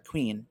the Dark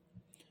Queen.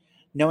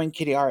 Knowing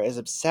Kitiara is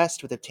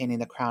obsessed with obtaining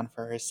the crown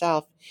for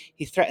herself,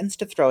 he threatens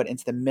to throw it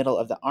into the middle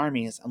of the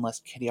armies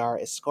unless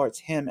Kitiara escorts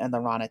him and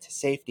Laurana to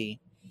safety.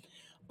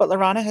 But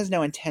Laurana has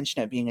no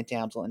intention of being a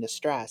damsel in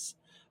distress.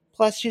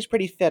 Plus, she's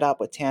pretty fed up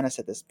with Tanis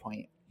at this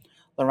point.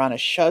 Laurana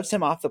shoves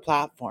him off the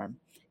platform.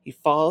 He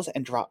falls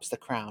and drops the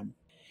crown.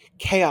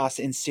 Chaos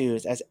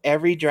ensues as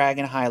every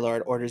Dragon High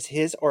Lord orders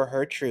his or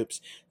her troops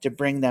to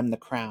bring them the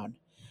crown.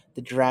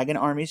 The dragon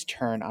armies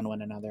turn on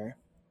one another.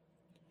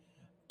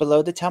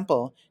 Below the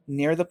temple,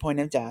 near the point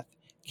of death,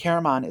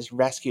 Caramon is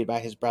rescued by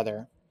his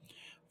brother.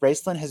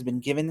 Raistlin has been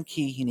given the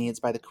key he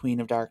needs by the Queen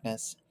of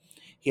Darkness.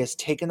 He has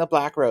taken the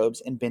black robes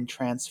and been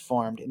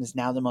transformed and is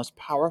now the most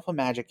powerful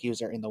magic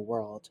user in the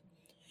world.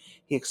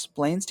 He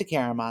explains to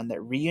Caramon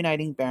that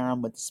reuniting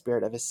Barum with the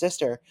spirit of his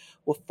sister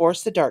will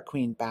force the Dark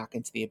Queen back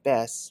into the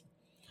abyss.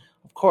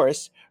 Of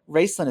course,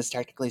 Raistlin is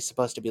technically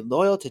supposed to be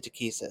loyal to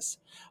Takesis,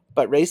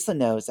 but Raistlin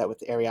knows that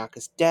with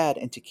Ariakas dead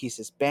and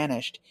Takesis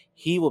banished,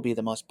 he will be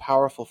the most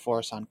powerful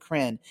force on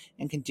Krynn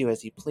and can do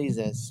as he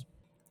pleases.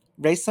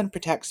 Raistlin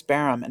protects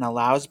Barum and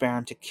allows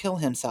Barum to kill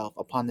himself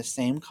upon the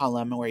same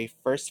column where he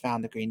first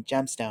found the green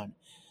gemstone.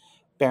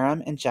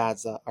 Barum and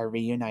Jadza are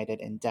reunited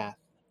in death.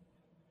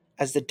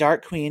 As the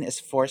Dark Queen is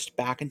forced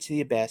back into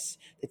the abyss,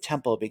 the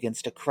temple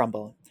begins to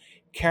crumble.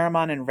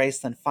 Caramon and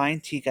Raistlin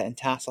find Tika and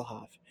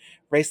Tasselhoff.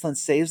 Raistlin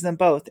saves them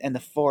both, and the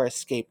four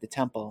escape the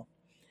temple.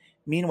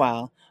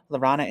 Meanwhile,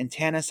 Laurana and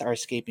Tanis are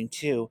escaping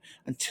too,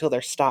 until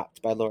they're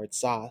stopped by Lord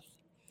Soth.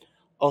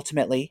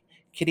 Ultimately,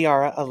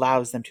 Kitiara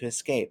allows them to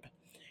escape.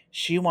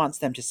 She wants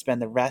them to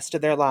spend the rest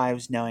of their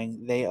lives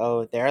knowing they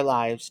owe their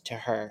lives to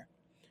her.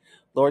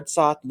 Lord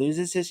Soth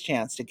loses his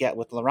chance to get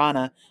with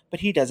Laurana, but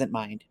he doesn't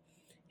mind.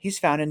 He's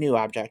found a new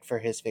object for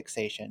his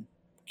fixation,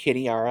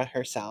 Kitiara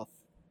herself.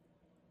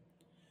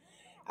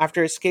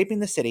 After escaping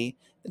the city,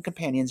 the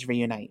companions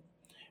reunite.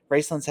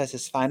 Raistlin says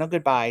his final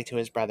goodbye to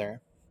his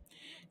brother.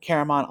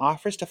 Caramon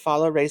offers to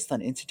follow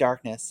Raistlin into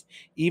darkness,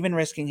 even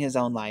risking his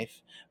own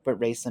life, but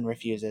Raistlin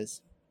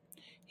refuses.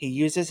 He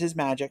uses his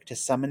magic to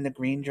summon the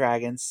green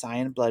dragon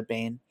Cyan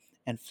Bloodbane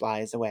and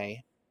flies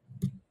away.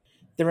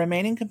 The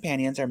remaining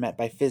companions are met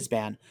by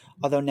Fizban,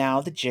 although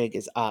now the jig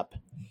is up.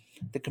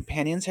 The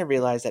companions have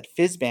realized that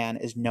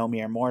Fizban is no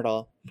mere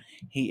mortal.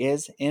 He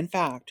is, in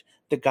fact,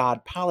 the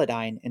god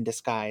Paladine in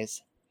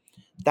disguise.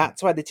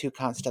 That's why the two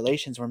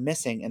constellations were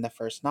missing in the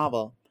first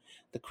novel.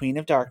 The Queen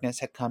of Darkness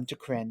had come to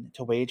Krynn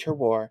to wage her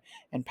war,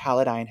 and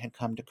Paladine had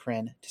come to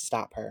Krynn to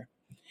stop her.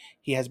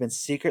 He has been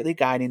secretly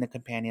guiding the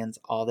companions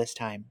all this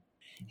time.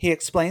 He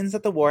explains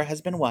that the war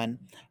has been won,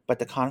 but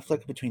the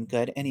conflict between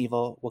good and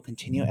evil will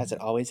continue as it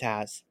always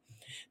has.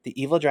 The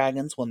evil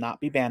dragons will not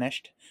be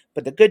banished,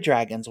 but the good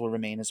dragons will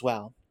remain as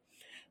well.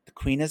 The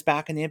Queen is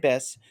back in the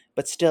abyss,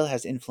 but still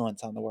has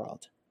influence on the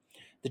world.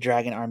 The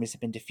dragon armies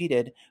have been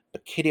defeated,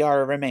 but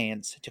Kitiara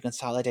remains to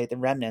consolidate the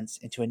remnants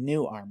into a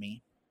new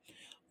army.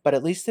 But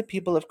at least the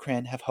people of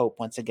Krynn have hope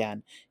once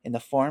again, in the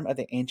form of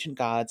the ancient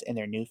gods and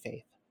their new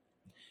faith.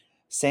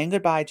 Saying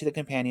goodbye to the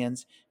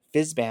companions,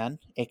 Fizban,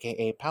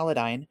 aka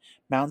Paladine,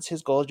 mounts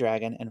his gold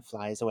dragon and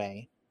flies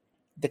away.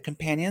 The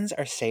companions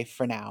are safe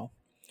for now.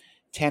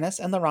 Tanis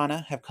and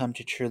Laurana have come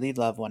to truly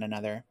love one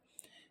another.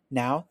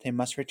 Now they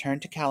must return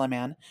to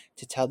Calaman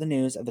to tell the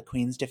news of the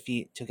Queen's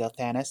defeat to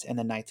Gilthanis and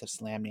the Knights of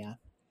Salamnia.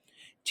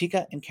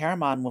 Tika and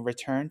Caramon will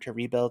return to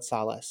rebuild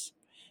Solace.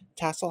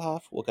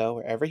 Tasselhoff will go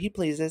wherever he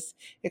pleases,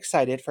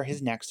 excited for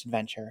his next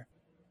adventure.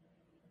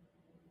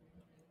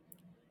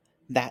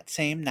 That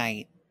same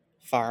night,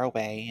 far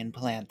away in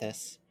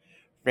Palanthas,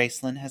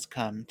 Raistlin has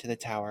come to the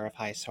Tower of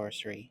High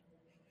Sorcery.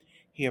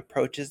 He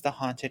approaches the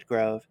haunted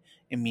grove,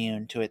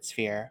 immune to its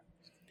fear.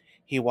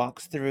 He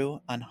walks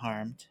through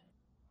unharmed.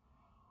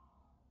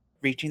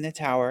 Reaching the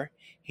tower,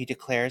 he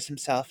declares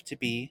himself to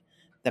be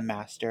the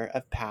master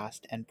of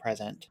past and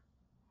present.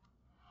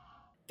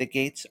 The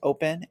gates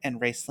open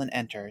and Raistlin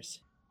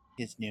enters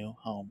his new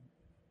home.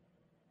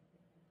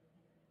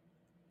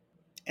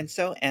 And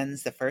so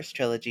ends the first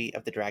trilogy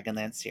of the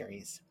Dragonlance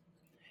series.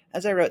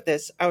 As I wrote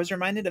this, I was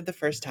reminded of the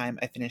first time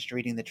I finished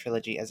reading the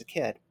trilogy as a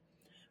kid.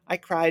 I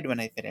cried when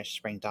I finished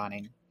Spring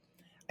Dawning.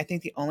 I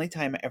think the only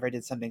time I ever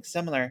did something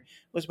similar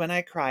was when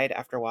I cried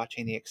after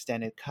watching the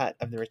extended cut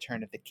of The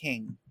Return of the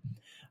King.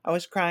 I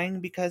was crying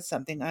because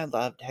something I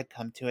loved had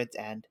come to its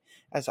end,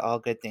 as all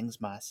good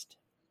things must.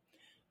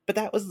 But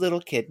that was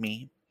little kid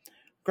me.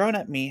 Grown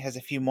up me has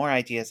a few more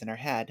ideas in her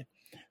head,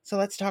 so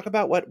let's talk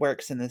about what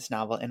works in this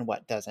novel and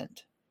what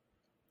doesn't.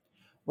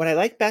 What I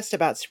like best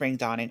about Spring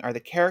Dawning are the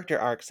character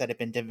arcs that have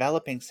been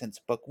developing since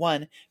Book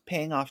 1,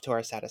 paying off to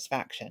our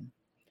satisfaction.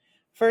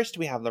 First,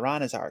 we have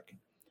Laranna's arc.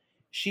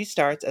 She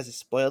starts as a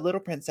spoiled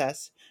little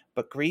princess,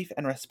 but grief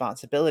and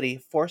responsibility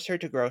force her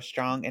to grow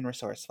strong and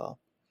resourceful.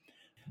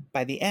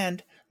 By the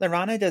end,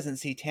 Laranna doesn't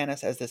see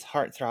Tanis as this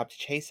heartthrob to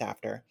chase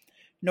after,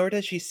 nor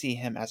does she see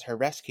him as her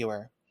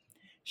rescuer.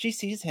 She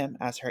sees him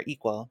as her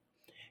equal.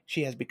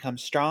 She has become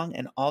strong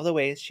in all the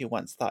ways she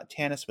once thought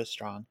Tanis was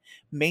strong,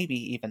 maybe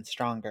even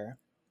stronger.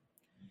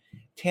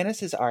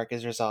 Tanis's arc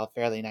is resolved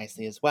fairly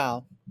nicely as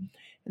well.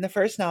 In the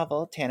first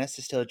novel, Tanis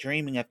is still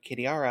dreaming of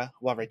Kitiara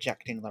while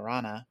rejecting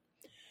Laranna.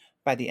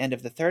 By the end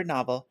of the third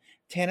novel,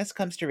 Tanis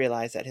comes to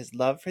realize that his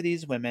love for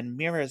these women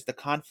mirrors the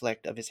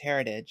conflict of his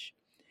heritage.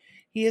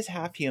 He is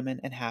half human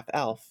and half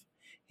elf.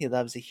 He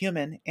loves a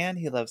human and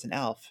he loves an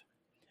elf.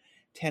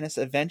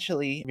 Tanis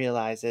eventually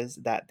realizes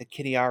that the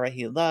Kitiara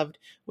he loved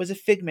was a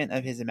figment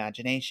of his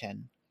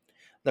imagination.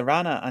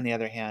 Laranna, on the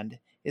other hand,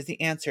 is the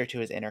answer to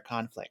his inner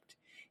conflict.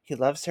 He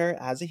loves her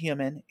as a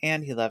human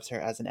and he loves her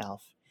as an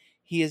elf.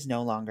 He is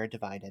no longer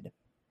divided.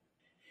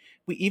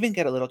 We even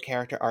get a little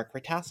character arc for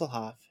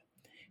Tasselhoff.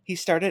 He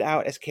started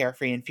out as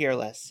carefree and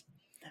fearless.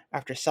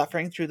 After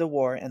suffering through the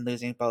war and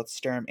losing both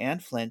Sturm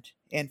and Flint,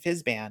 and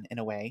Fizban in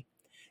a way,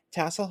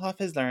 Tasselhoff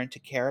has learned to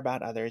care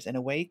about others in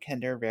a way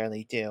Kender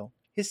rarely do.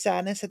 His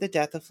sadness at the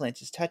death of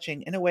Flint is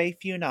touching in a way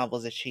few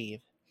novels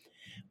achieve.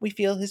 We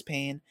feel his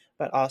pain,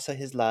 but also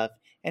his love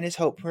and his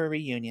hope for a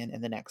reunion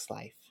in the next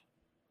life.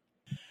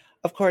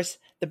 Of course,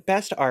 the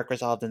best arc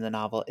resolved in the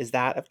novel is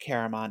that of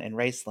Caramon and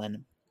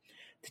Raistlin.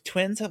 The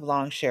twins have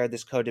long shared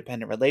this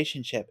codependent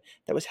relationship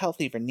that was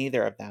healthy for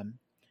neither of them.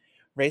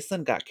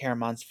 Raistlin got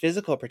Caramon's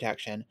physical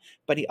protection,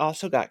 but he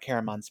also got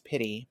Caramon's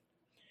pity.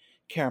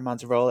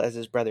 Caramon's role as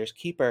his brother's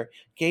keeper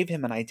gave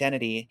him an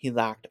identity he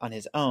lacked on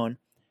his own,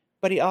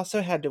 but he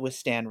also had to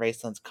withstand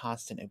Raistlin's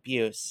constant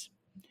abuse.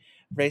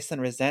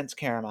 Raistlin resents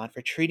Caramon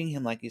for treating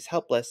him like he's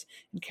helpless,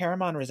 and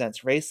Caramon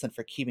resents Raistlin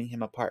for keeping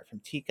him apart from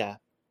Tika.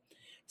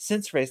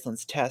 Since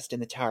Raistlin's test in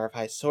the Tower of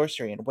High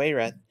Sorcery in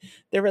Wayreth,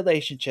 their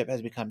relationship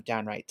has become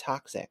downright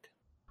toxic.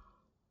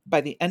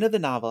 By the end of the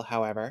novel,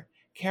 however,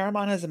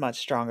 Caramon has a much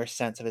stronger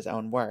sense of his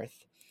own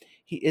worth.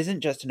 He isn't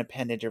just an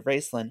appendage of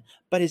Raistlin,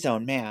 but his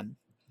own man.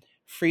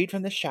 Freed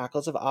from the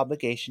shackles of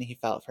obligation he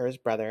felt for his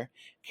brother,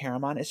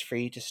 Caramon is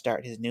free to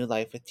start his new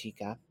life with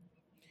Tika.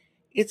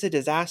 It's a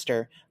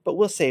disaster, but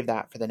we'll save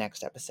that for the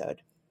next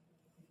episode.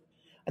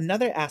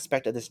 Another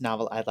aspect of this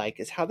novel I like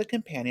is how the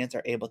companions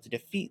are able to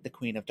defeat the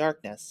Queen of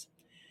Darkness.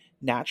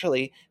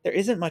 Naturally, there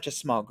isn't much a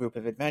small group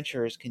of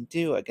adventurers can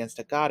do against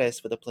a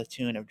goddess with a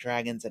platoon of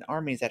dragons and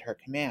armies at her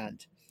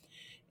command.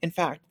 In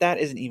fact, that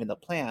isn't even the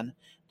plan.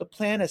 The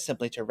plan is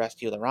simply to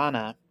rescue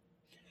Laranna.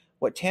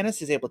 What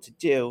Tanis is able to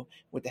do,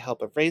 with the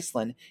help of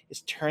Raistlin,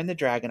 is turn the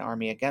dragon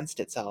army against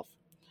itself.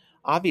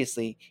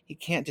 Obviously, he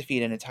can't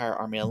defeat an entire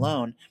army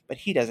alone, but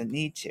he doesn't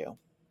need to.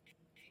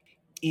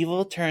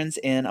 Evil turns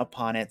in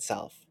upon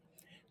itself.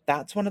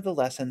 That's one of the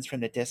lessons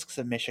from the Discs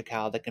of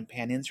Mishakal the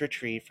companions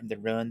retrieve from the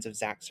ruins of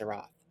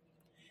Zaxaroth.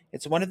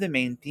 It's one of the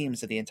main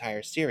themes of the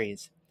entire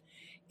series.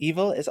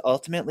 Evil is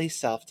ultimately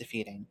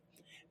self-defeating.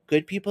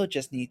 Good people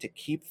just need to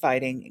keep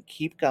fighting and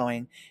keep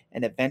going,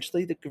 and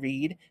eventually the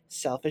greed,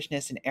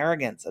 selfishness, and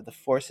arrogance of the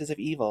forces of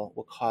evil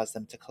will cause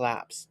them to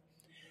collapse.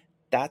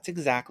 That's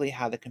exactly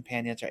how the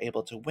companions are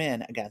able to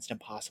win against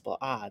impossible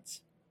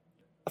odds.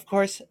 Of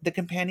course, the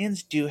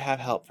companions do have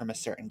help from a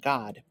certain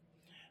god.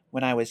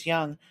 When I was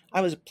young,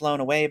 I was blown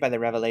away by the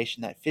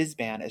revelation that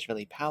Fizban is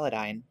really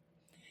Paladine.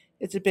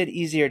 It's a bit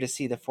easier to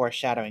see the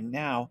foreshadowing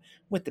now,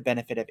 with the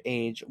benefit of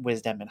age,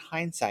 wisdom, and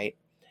hindsight.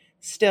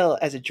 Still,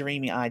 as a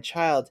dreamy-eyed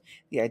child,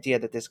 the idea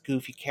that this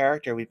goofy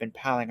character we've been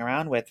palling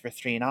around with for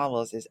 3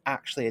 novels is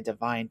actually a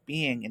divine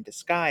being in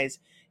disguise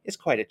is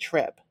quite a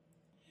trip.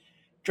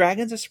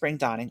 Dragons of Spring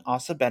Dawning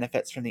also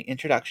benefits from the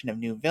introduction of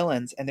new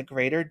villains and the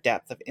greater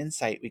depth of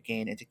insight we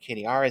gain into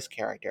Kitiara's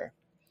character.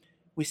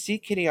 We see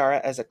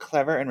Kitiara as a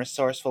clever and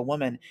resourceful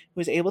woman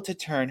who is able to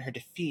turn her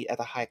defeat at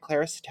the High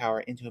Clarissa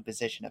Tower into a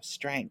position of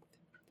strength.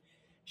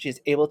 She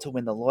is able to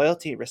win the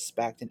loyalty,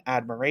 respect, and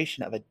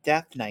admiration of a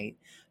Death Knight,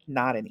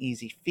 not an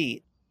easy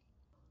feat.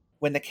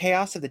 When the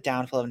chaos of the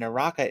downfall of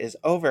Naraka is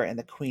over and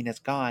the queen is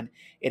gone,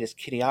 it is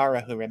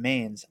Kitiara who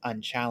remains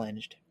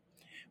unchallenged.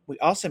 We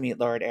also meet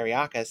Lord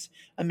Ariakas,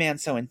 a man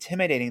so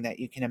intimidating that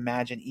you can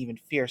imagine even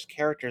fierce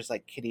characters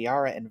like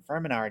Kitiara and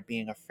Verminard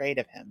being afraid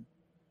of him.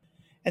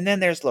 And then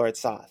there's Lord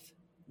Soth.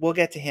 We'll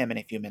get to him in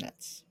a few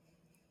minutes.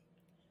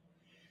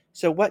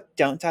 So what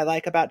don't I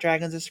like about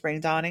Dragons of Spring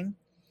Dawning?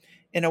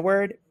 In a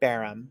word,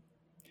 Barham.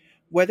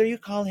 Whether you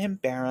call him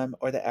Barham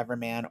or the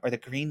Everman or the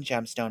Green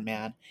Gemstone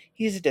Man,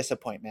 he's a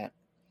disappointment.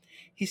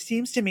 He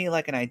seems to me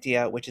like an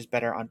idea which is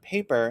better on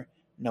paper,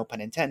 no pun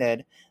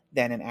intended,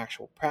 than in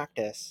actual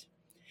practice.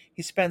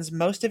 He spends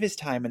most of his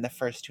time in the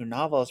first two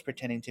novels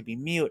pretending to be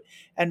mute,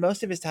 and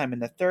most of his time in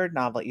the third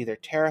novel either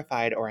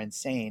terrified or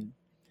insane.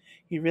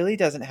 He really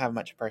doesn't have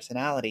much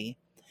personality.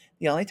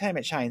 The only time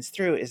it shines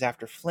through is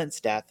after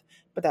Flint's death,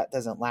 but that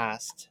doesn't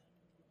last.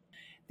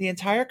 The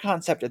entire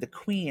concept of the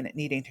Queen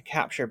needing to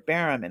capture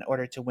Barham in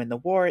order to win the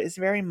war is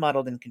very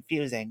muddled and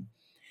confusing.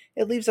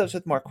 It leaves us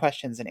with more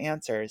questions than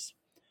answers.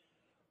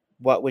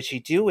 What would she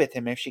do with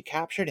him if she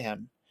captured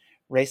him?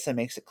 Raisa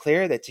makes it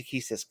clear that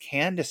Takhisis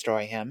can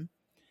destroy him.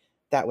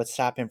 That would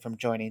stop him from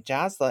joining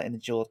Jazla in the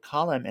Jeweled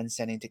Column and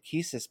sending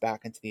Takhisis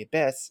back into the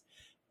Abyss.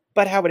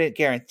 But how would it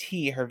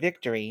guarantee her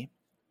victory?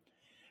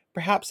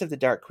 Perhaps if the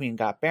Dark Queen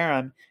got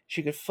Barham,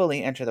 she could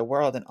fully enter the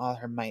world in all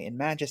her might and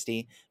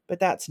majesty,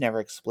 but that's never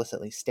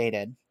explicitly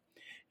stated.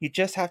 You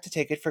just have to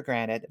take it for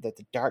granted that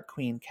the Dark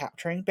Queen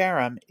capturing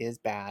Barham is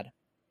bad.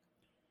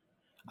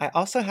 I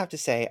also have to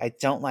say I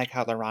don't like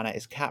how Laurana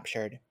is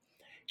captured.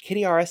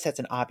 Kitiara sets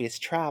an obvious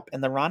trap,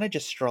 and Laurana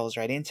just strolls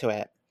right into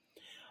it.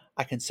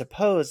 I can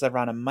suppose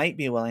Laurana might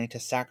be willing to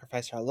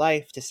sacrifice her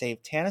life to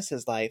save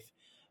Tanis's life,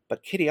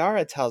 but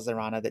Kitiara tells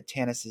Laurana that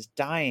Tanis is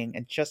dying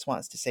and just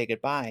wants to say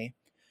goodbye.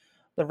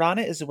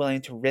 Laurana is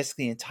willing to risk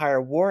the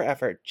entire war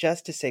effort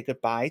just to say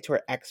goodbye to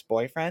her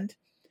ex-boyfriend.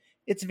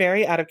 It's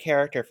very out of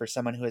character for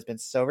someone who has been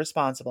so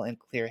responsible and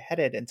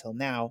clear-headed until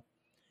now.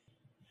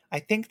 I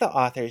think the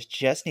authors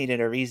just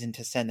needed a reason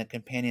to send the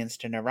companions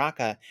to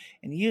Naraka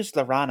and used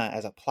Laurana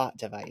as a plot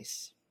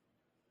device.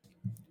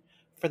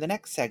 For the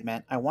next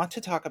segment, I want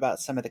to talk about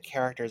some of the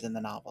characters in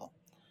the novel.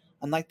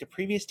 Unlike the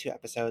previous two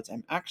episodes,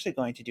 I'm actually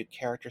going to do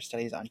character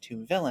studies on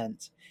two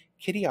villains,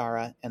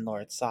 Kitiara and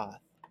Lord Soth.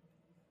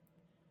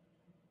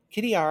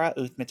 Kitiara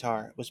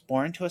Uthmatar was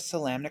born to a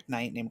Solamnic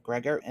knight named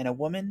Gregor and a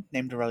woman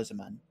named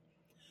Rosamund.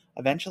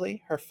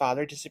 Eventually, her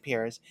father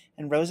disappears,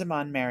 and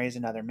Rosamund marries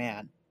another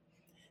man.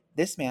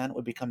 This man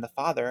would become the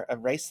father of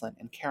Raistlin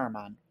and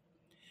Caramon.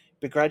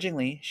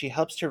 Begrudgingly, she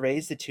helps to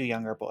raise the two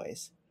younger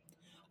boys.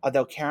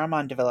 Although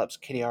Caramon develops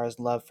Kitiara's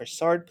love for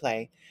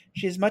swordplay,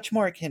 she is much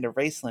more akin to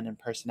Raistlin in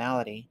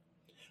personality.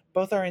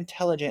 Both are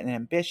intelligent and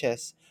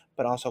ambitious,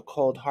 but also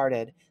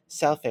cold-hearted,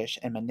 selfish,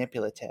 and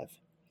manipulative.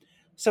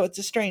 So it's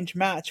a strange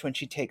match when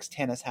she takes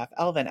Tanis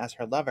Half-Elven as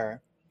her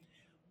lover.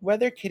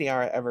 Whether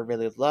Kitiara ever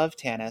really loved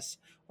Tanis,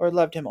 or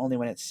loved him only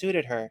when it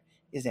suited her,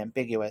 is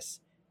ambiguous.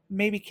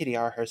 Maybe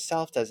Kitiara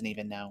herself doesn't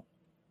even know.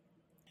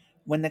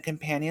 When the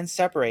companions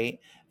separate,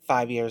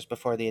 5 years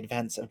before the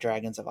events of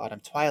Dragons of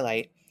Autumn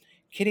Twilight,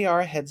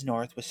 Kitiara heads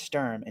north with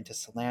Sturm into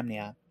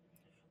Solamnia.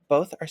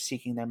 Both are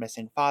seeking their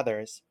missing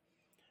fathers.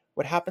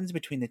 What happens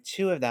between the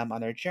two of them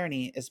on their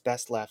journey is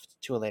best left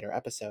to a later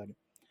episode.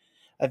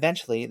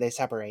 Eventually, they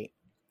separate.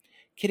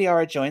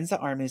 Kitiara joins the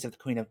armies of the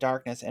Queen of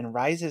Darkness and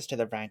rises to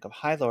the rank of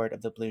High Lord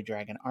of the Blue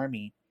Dragon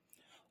Army.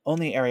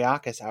 Only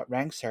Ariakas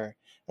outranks her,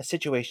 a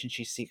situation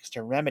she seeks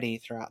to remedy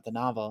throughout the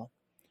novel.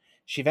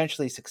 She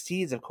eventually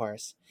succeeds, of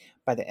course.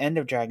 By the end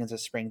of Dragons of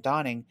Spring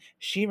Dawning,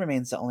 she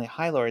remains the only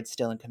High Lord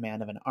still in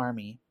command of an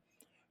army.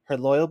 Her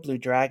loyal blue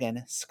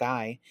dragon,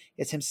 Sky,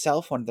 is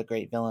himself one of the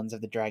great villains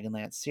of the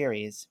Dragonlance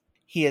series.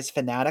 He is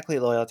fanatically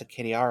loyal to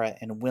Kitiara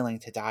and willing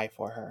to die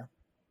for her.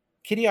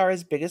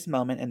 Kitiara's biggest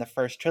moment in the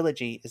first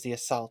trilogy is the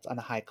assault on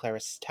the High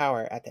Clerist's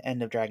tower at the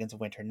end of Dragons of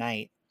Winter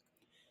Night.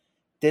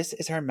 This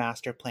is her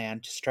master plan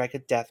to strike a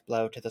death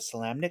blow to the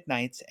Solamnic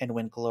Knights and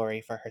win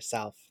glory for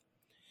herself.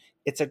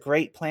 It's a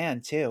great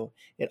plan, too.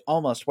 It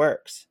almost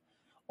works.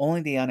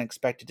 Only the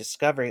unexpected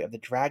discovery of the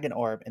dragon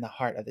orb in the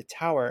heart of the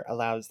tower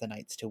allows the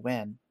knights to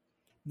win.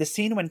 The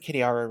scene when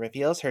Kitiara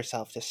reveals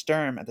herself to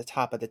Sturm at the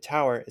top of the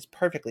tower is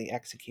perfectly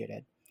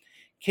executed.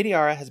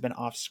 Kitiara has been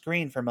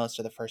off-screen for most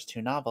of the first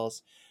two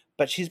novels,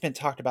 but she's been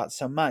talked about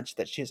so much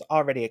that she is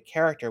already a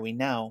character we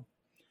know.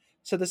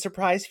 So the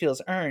surprise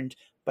feels earned,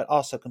 but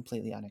also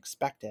completely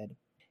unexpected.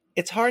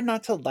 It's hard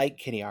not to like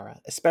Kitiara,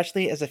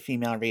 especially as a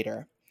female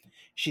reader.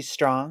 She's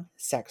strong,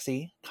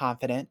 sexy,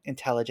 confident,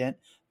 intelligent,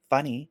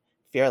 funny,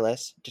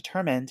 fearless,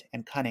 determined,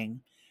 and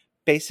cunning.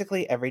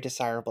 Basically every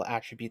desirable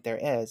attribute there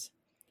is.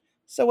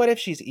 So what if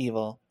she's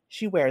evil?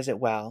 She wears it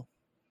well.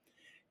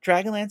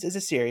 Dragonlance is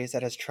a series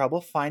that has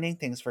trouble finding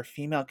things for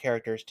female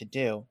characters to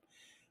do.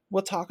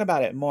 We'll talk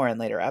about it more in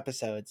later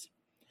episodes.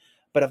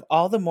 But of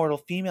all the mortal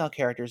female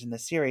characters in the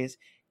series,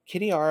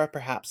 Kitiara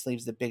perhaps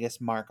leaves the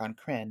biggest mark on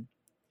Krynn.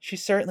 She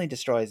certainly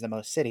destroys the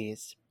most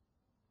cities.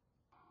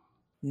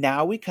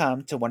 Now we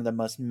come to one of the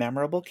most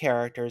memorable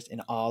characters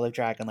in all of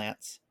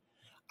Dragonlance.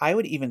 I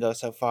would even go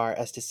so far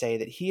as to say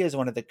that he is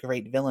one of the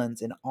great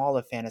villains in all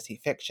of fantasy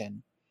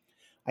fiction.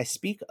 I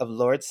speak of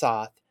Lord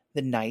Soth,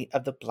 the Knight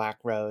of the Black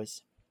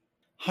Rose.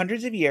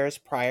 Hundreds of years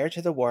prior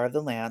to the War of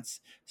the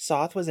Lance,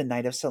 Soth was a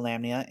knight of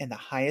Solamnia in the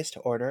highest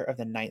order of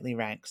the knightly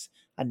ranks,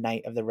 a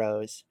Knight of the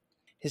Rose.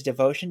 His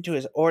devotion to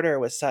his order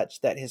was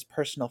such that his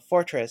personal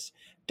fortress,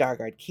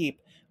 Dargard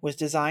Keep, was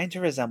designed to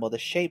resemble the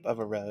shape of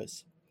a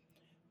rose.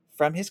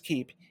 From his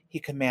keep, he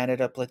commanded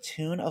a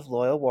platoon of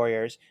loyal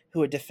warriors who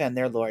would defend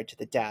their lord to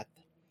the death.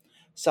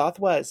 Soth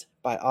was,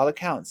 by all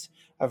accounts,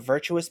 a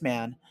virtuous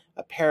man,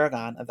 a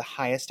paragon of the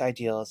highest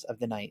ideals of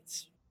the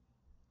knights.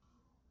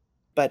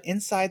 But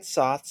inside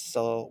Soth's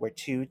soul were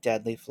two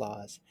deadly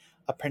flaws: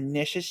 a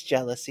pernicious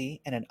jealousy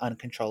and an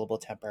uncontrollable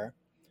temper.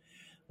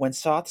 When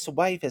Soth's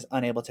wife is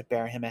unable to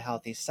bear him a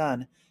healthy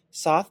son,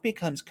 Soth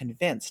becomes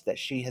convinced that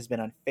she has been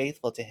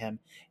unfaithful to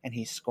him, and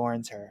he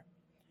scorns her.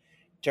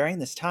 During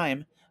this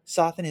time,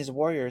 Soth and his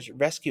warriors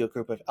rescue a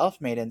group of elf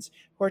maidens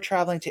who are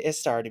traveling to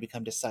Istar to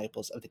become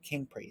disciples of the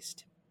king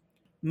priest.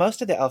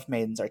 Most of the elf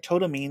maidens are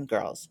total mean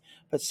girls,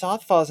 but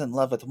Soth falls in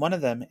love with one of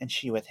them and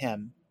she with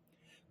him.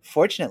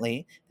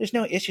 Fortunately, there's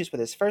no issues with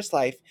his first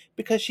life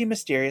because she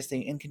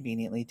mysteriously and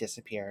conveniently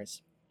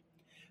disappears.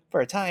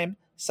 For a time,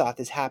 Soth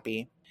is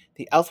happy.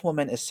 The elf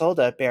woman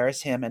Isolde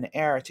bears him an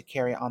heir to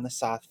carry on the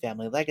Soth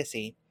family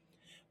legacy,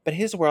 but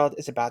his world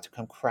is about to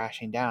come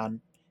crashing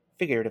down,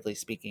 figuratively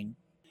speaking.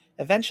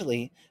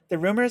 Eventually, the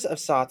rumors of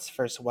Soth's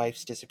first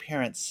wife's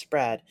disappearance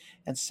spread,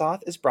 and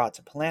Soth is brought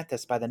to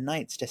Palanthas by the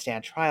knights to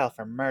stand trial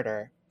for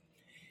murder.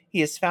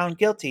 He is found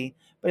guilty,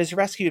 but is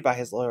rescued by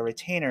his loyal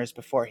retainers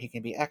before he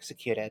can be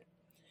executed.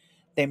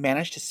 They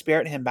manage to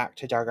spirit him back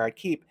to Dargard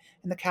Keep,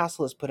 and the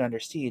castle is put under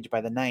siege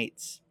by the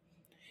knights.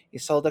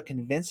 Isolde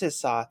convinces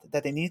Soth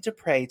that they need to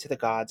pray to the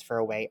gods for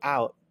a way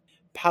out.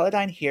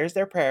 Paladine hears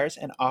their prayers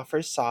and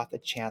offers Soth a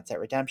chance at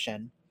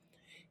redemption.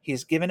 He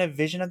is given a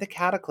vision of the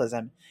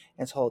cataclysm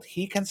and told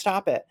he can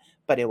stop it,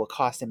 but it will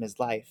cost him his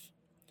life.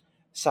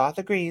 Soth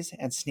agrees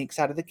and sneaks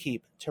out of the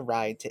keep to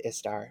ride to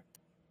Istar.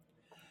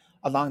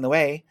 Along the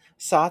way,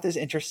 Soth is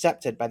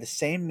intercepted by the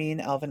same mean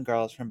elven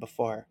girls from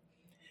before.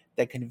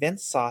 They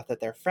convince Soth that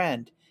their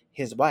friend,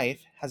 his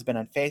wife, has been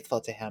unfaithful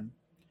to him.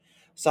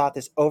 Soth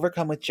is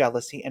overcome with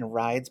jealousy and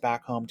rides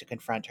back home to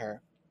confront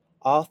her.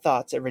 All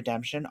thoughts of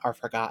redemption are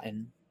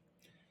forgotten.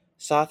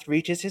 Soth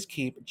reaches his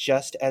keep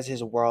just as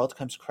his world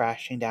comes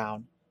crashing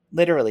down,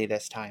 literally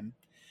this time.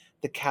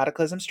 The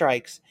cataclysm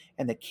strikes,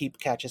 and the keep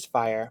catches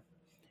fire.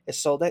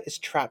 Isolde is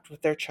trapped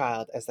with their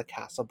child as the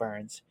castle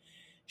burns.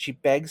 She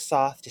begs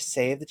Soth to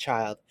save the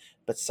child,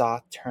 but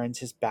Soth turns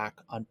his back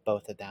on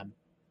both of them.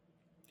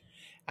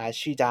 As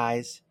she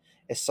dies,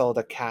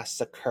 Isolde casts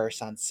a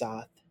curse on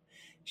Soth.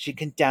 She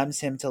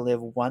condemns him to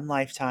live one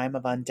lifetime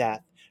of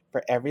undeath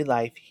for every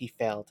life he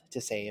failed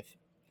to save.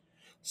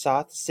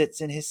 Soth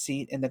sits in his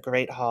seat in the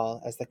great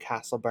hall as the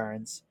castle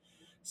burns.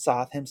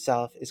 Soth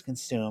himself is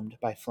consumed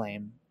by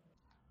flame.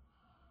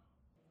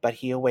 But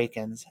he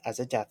awakens as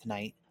a Death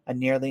Knight, a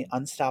nearly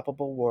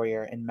unstoppable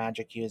warrior and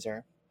magic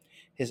user.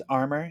 His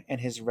armor and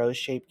his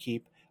rose-shaped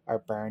keep are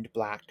burned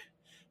black.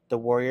 The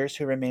warriors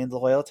who remained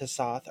loyal to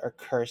Soth are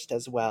cursed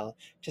as well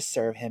to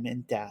serve him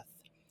in death.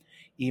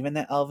 Even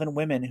the elven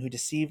women who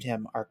deceived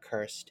him are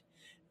cursed.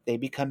 They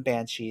become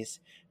banshees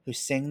who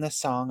sing the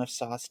song of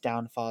Soth's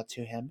downfall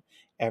to him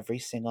every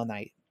single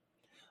night.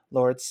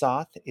 Lord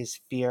Soth is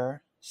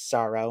fear,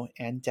 sorrow,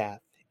 and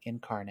death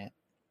incarnate.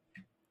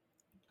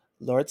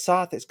 Lord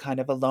Soth is kind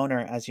of a loner,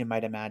 as you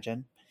might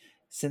imagine.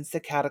 Since the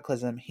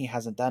cataclysm, he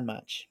hasn't done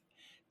much.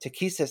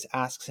 Takhisis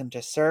asks him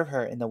to serve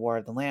her in the War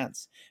of the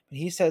Lance, but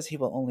he says he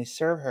will only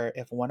serve her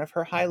if one of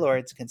her High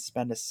Lords can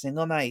spend a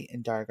single night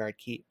in Dargard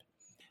Keep.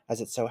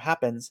 As it so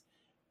happens,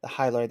 the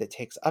High Lord that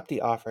takes up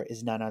the offer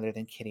is none other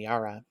than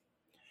Kitiara.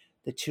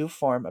 The two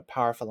form a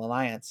powerful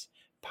alliance,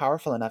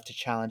 powerful enough to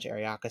challenge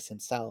Ariakas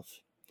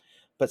himself.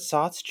 But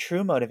Soth's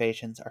true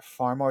motivations are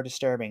far more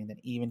disturbing than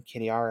even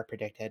Kitiara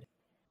predicted.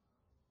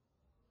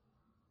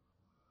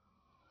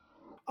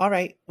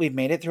 Alright, we've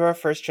made it through our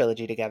first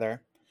trilogy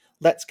together.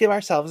 Let's give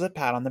ourselves a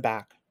pat on the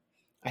back.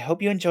 I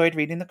hope you enjoyed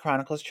reading the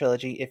Chronicles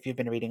trilogy if you've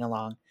been reading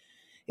along.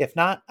 If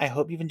not, I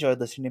hope you've enjoyed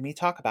listening to me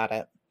talk about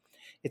it.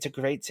 It's a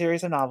great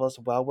series of novels,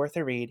 well worth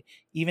a read,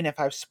 even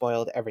if I've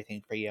spoiled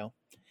everything for you.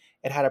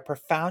 It had a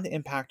profound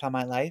impact on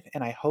my life,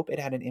 and I hope it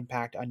had an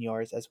impact on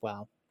yours as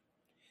well.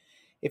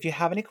 If you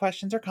have any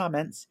questions or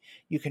comments,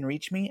 you can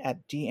reach me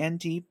at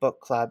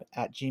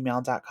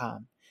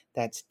dndbookclub@gmail.com.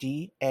 That's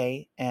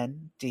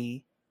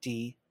DANDD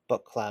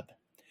Book Club.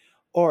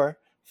 Or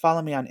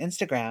follow me on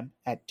Instagram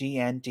at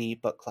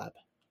dndbookclub.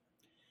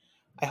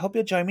 I hope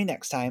you'll join me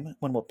next time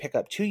when we'll pick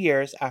up 2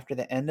 years after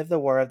the end of the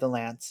War of the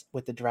Lance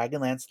with the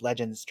Dragonlance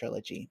Legends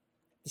trilogy.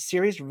 The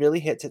series really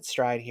hits its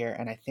stride here,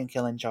 and I think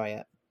you'll enjoy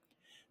it.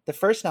 The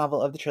first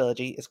novel of the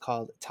trilogy is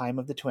called Time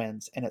of the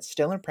Twins, and it's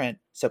still in print,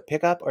 so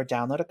pick up or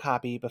download a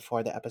copy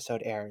before the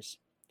episode airs.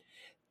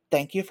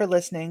 Thank you for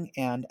listening,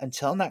 and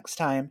until next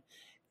time,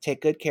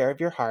 take good care of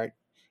your heart.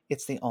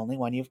 It's the only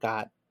one you've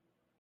got.